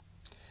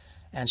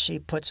 And she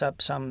puts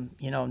up some,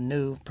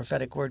 new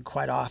prophetic word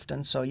quite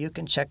often, so you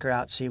can check her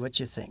out, see what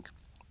you think.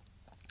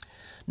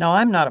 Now,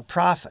 I'm not a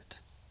prophet.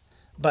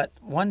 But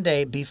one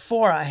day,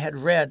 before I had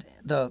read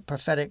the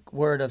prophetic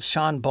word of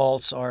Shawn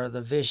Bolz or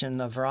the vision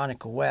of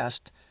Veronica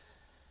West,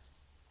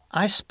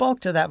 I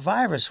spoke to that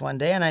virus one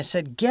day and I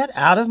said, "Get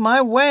out of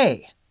my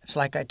way." It's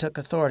like I took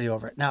authority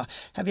over it. Now,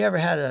 have you ever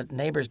had a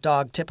neighbor's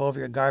dog tip over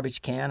your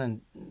garbage can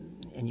and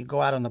you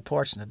go out on the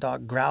porch and the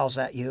dog growls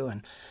at you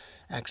and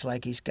acts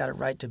like he's got a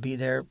right to be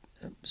there?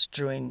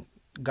 strewing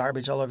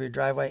garbage all over your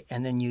driveway,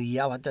 and then you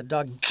yell at the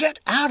dog, "Get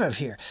out of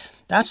here."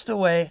 That's the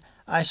way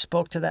I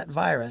spoke to that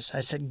virus. I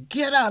said,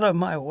 "Get out of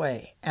my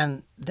way."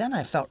 And then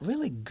I felt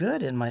really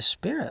good in my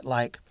spirit,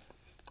 like,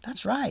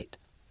 that's right.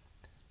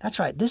 That's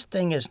right. This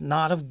thing is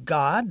not of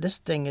God. This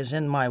thing is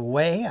in my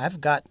way. I've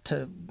got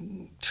to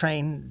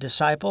train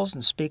disciples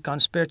and speak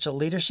on spiritual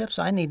leaderships.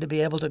 I need to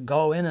be able to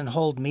go in and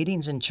hold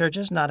meetings in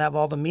churches, not have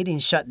all the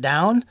meetings shut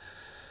down.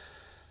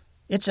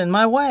 It's in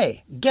my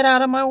way. Get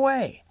out of my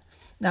way.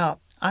 Now,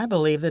 I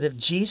believe that if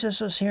Jesus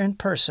was here in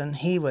person,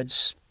 he would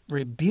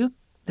rebuke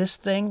this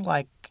thing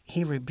like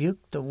he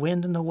rebuked the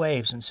wind and the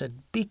waves and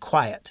said, "Be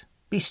quiet,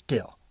 be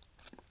still."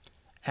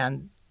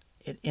 And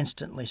it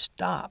instantly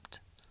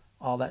stopped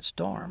all that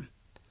storm.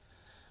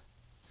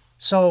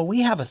 So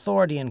we have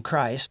authority in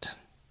Christ.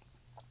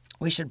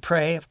 We should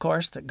pray, of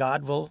course, that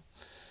God will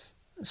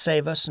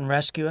save us and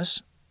rescue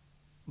us.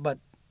 But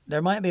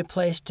there might be a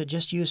place to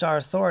just use our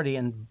authority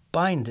and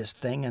bind this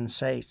thing and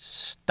say,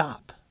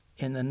 "Stop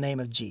in the name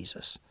of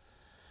Jesus."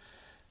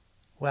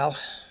 Well,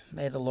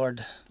 may the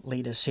Lord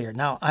lead us here.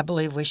 Now, I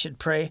believe we should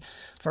pray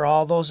for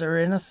all those that are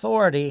in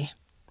authority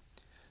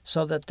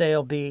so that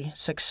they'll be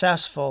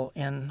successful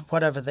in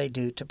whatever they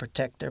do to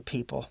protect their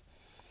people.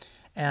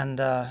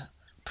 And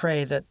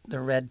pray that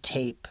the red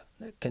tape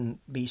that can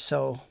be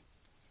so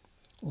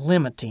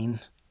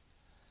limiting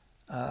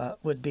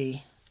would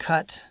be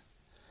cut,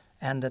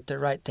 and that the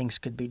right things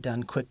could be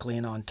done quickly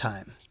and on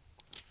time.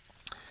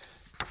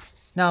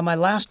 Now, my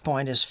last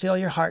point is fill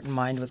your heart and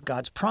mind with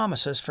God's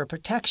promises for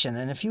protection.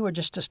 And if you were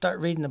just to start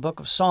reading the book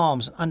of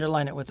Psalms and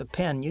underline it with a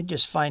pen, you'd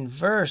just find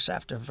verse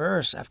after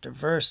verse after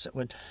verse that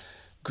would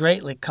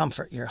greatly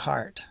comfort your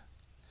heart.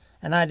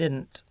 And I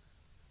didn't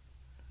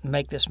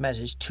make this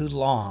message too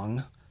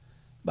long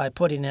by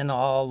putting in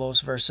all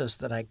those verses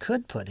that I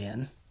could put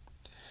in,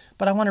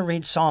 but I want to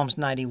read Psalms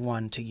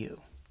 91 to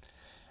you.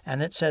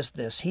 And it says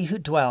this: "He who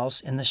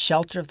dwells in the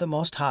shelter of the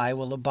Most High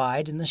will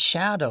abide in the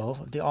shadow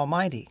of the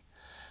Almighty.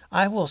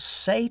 I will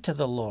say to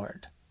the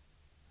Lord,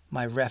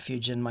 my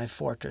refuge and my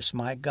fortress,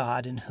 my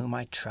God in whom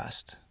I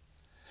trust.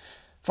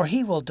 For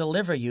he will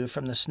deliver you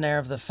from the snare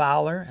of the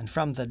fowler and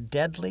from the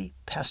deadly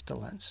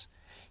pestilence.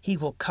 He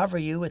will cover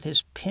you with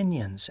his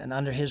pinions, and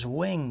under his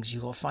wings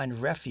you will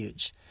find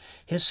refuge.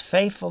 His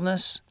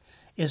faithfulness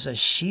is a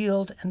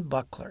shield and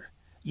buckler.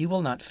 You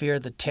will not fear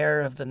the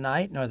terror of the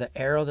night, nor the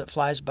arrow that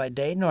flies by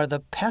day, nor the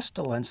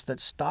pestilence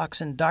that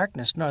stalks in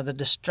darkness, nor the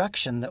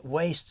destruction that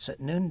wastes at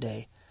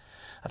noonday.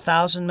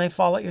 1,000 may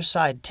fall at your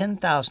side,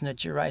 10,000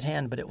 at your right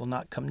hand, but it will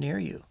not come near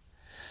you.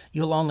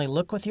 You'll only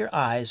look with your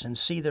eyes and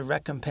see the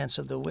recompense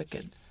of the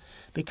wicked.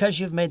 Because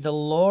you've made the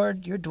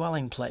Lord your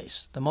dwelling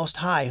place, the Most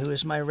High, who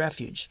is my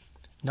refuge.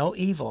 No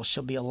evil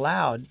shall be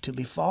allowed to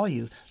befall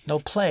you, no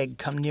plague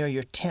come near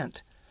your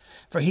tent.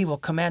 For he will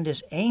command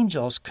his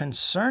angels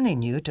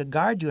concerning you to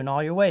guard you in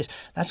all your ways."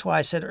 That's why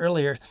I said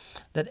earlier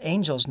that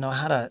angels know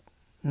how to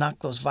knock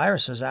those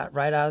viruses out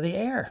right out of the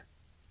air.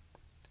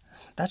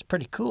 That's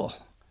pretty cool.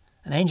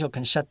 An angel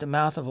can shut the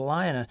mouth of a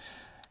lion.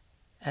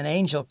 An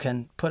angel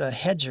can put a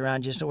hedge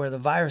around you to where the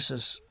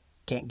viruses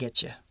can't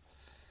get you.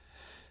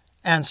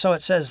 And so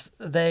it says,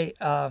 they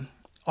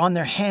on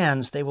their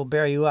hands they will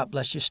bear you up,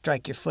 lest you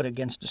strike your foot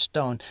against a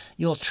stone.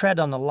 You will tread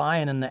on the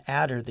lion and the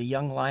adder, the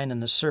young lion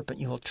and the serpent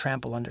you will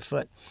trample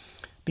underfoot.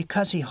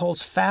 Because he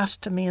holds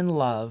fast to me in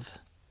love,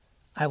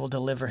 I will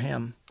deliver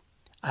him.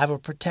 I will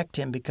protect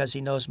him because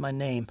he knows my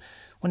name.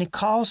 When he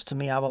calls to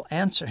me, I will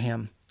answer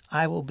him.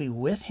 I will be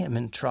with him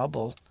in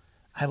trouble.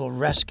 I will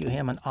rescue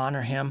him and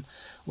honor him.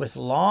 With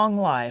long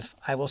life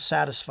I will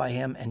satisfy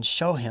him and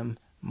show him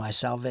my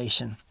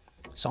salvation.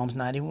 Psalms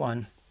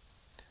 91,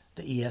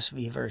 the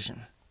ESV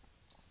version.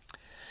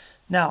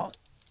 Now,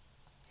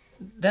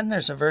 then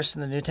there's a verse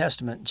in the New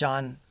Testament,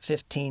 John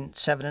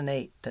 15:7 and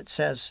 8, that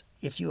says,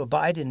 "If you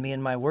abide in me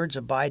and my words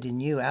abide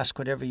in you, ask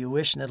whatever you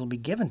wish and it'll be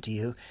given to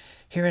you.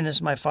 Herein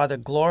is my Father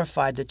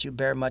glorified, that you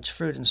bear much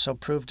fruit and so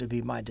prove to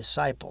be my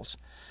disciples."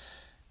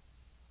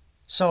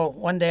 So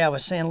one day I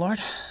was saying,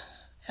 "Lord,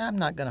 I'm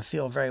not going to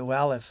feel very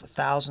well if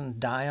 1,000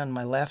 die on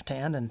my left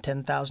hand and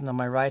 10,000 on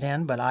my right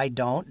hand, but I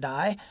don't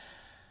die.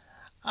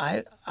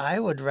 I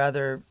would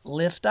rather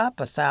lift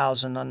up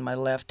 1,000 on my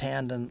left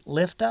hand and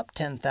lift up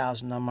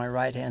 10,000 on my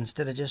right hand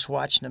instead of just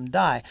watching them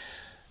die."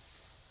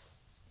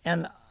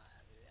 And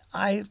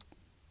I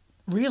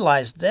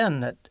realized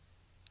then that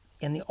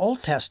in the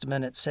Old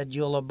Testament it said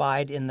you'll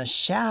abide in the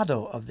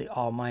shadow of the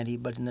Almighty,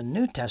 but in the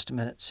New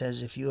Testament it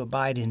says if you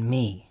abide in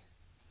me.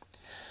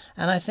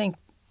 And I think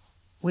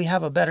we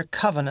have a better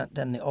covenant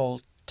than the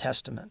Old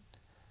Testament.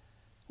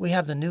 We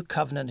have the new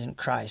covenant in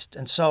Christ,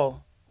 and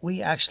so we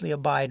actually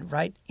abide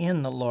right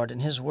in the Lord,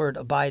 and his word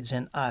abides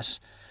in us.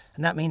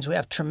 And that means we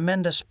have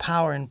tremendous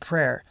power in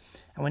prayer,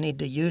 and we need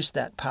to use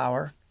that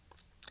power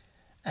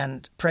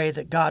and pray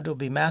that God will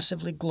be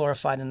massively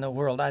glorified in the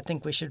world. I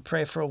think we should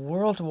pray for a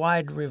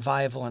worldwide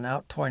revival and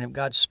outpouring of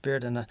God's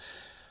Spirit and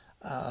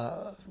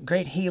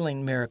great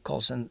healing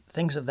miracles and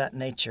things of that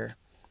nature.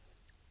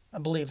 I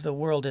believe the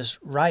world is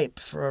ripe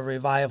for a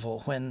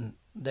revival when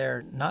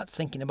They're not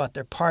thinking about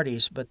their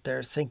parties, but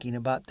they're thinking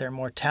about their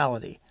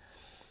mortality.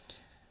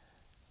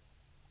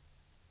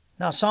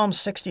 Now, Psalm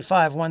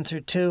 65, 1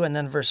 through 2, and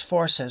then verse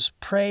 4 says,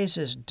 "Praise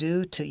is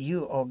due to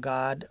you, O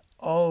God,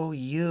 O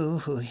you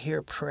who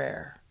hear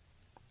prayer."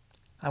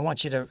 I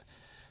want you to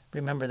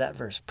remember that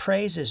verse.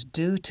 Praise is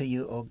due to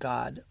you, O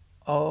God,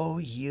 O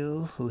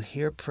you who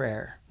hear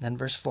prayer. Then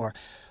verse 4,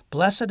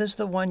 "Blessed is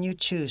the one you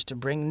choose to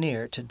bring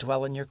near to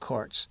dwell in your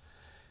courts.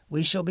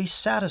 We shall be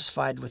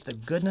satisfied with the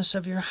goodness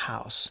of your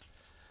house,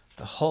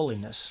 the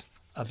holiness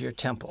of your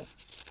temple."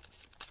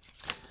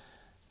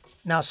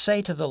 Now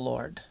say to the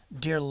Lord,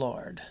 "Dear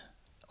Lord,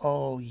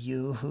 O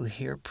you who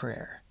hear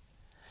prayer."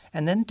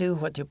 And then do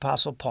what the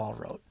Apostle Paul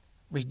wrote.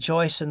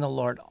 Rejoice in the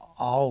Lord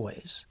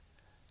always.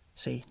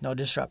 See, no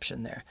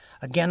disruption there.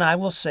 Again, I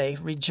will say,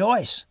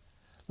 rejoice.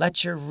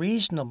 Let your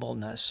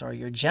reasonableness or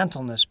your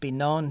gentleness be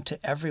known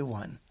to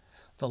everyone.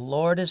 The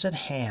Lord is at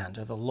hand,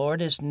 or the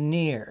Lord is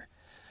near.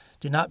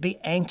 Do not be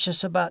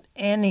anxious about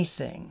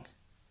anything,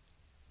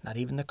 not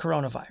even the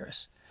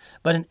coronavirus.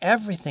 But in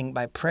everything,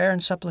 by prayer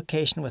and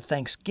supplication with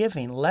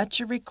thanksgiving, let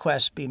your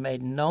requests be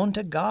made known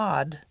to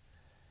God,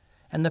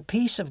 and the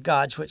peace of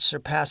God, which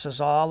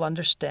surpasses all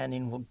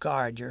understanding, will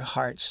guard your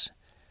hearts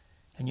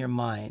and your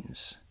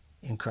minds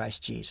in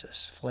Christ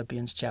Jesus.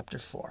 Philippians chapter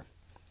 4.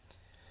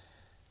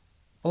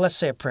 Well, let's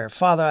say a prayer.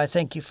 Father, I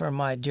thank you for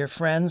my dear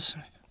friends.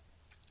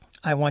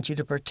 I want you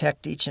to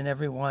protect each and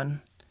every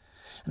one.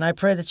 And I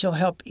pray that you'll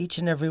help each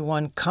and every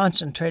one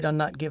concentrate on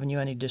not giving you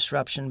any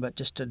disruption, but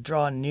just to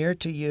draw near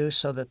to you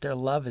so that their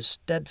love is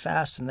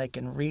steadfast and they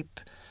can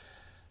reap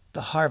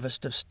the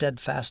harvest of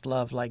steadfast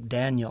love like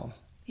Daniel,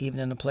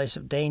 even in a place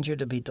of danger,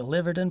 to be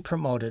delivered and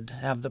promoted,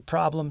 have the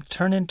problem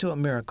turn into a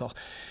miracle.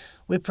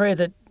 We pray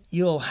that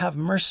you'll have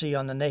mercy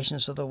on the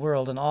nations of the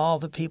world and all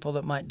the people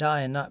that might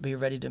die and not be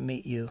ready to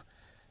meet you.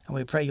 And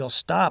we pray you'll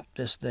stop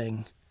this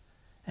thing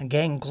and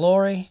gain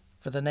glory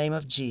for the name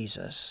of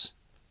Jesus.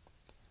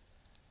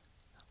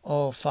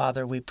 Oh,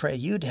 Father, we pray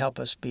you'd help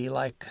us be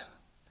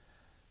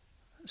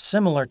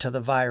similar to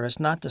the virus,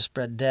 not to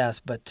spread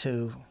death, but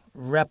to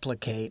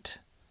replicate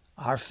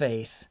our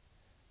faith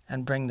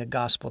and bring the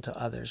gospel to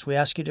others. We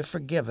ask you to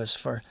forgive us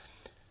for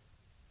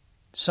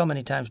so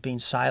many times being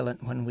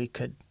silent when we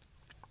could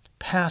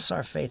pass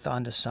our faith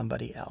on to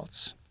somebody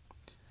else.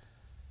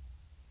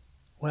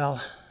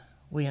 Well,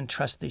 we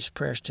entrust these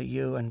prayers to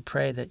you and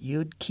pray that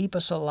you'd keep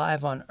us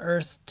alive on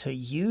earth to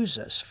use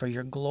us for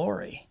your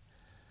glory,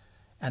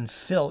 and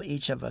fill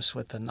each of us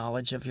with the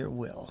knowledge of your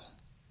will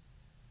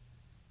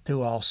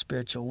through all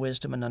spiritual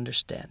wisdom and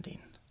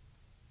understanding.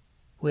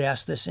 We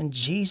ask this in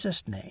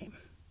Jesus' name.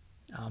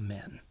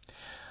 Amen.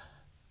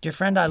 Dear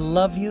friend, I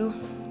love you.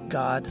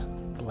 God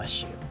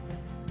bless you.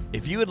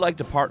 If you would like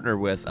to partner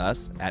with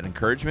us at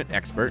Encouragement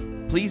Expert,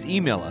 please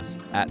email us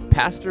at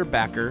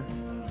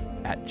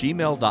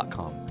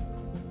pastorbacker@gmail.com.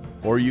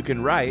 Or you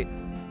can write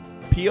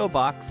P.O.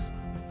 Box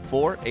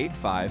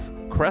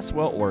 485,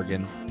 Cresswell,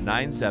 Oregon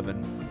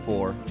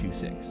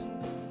 97426.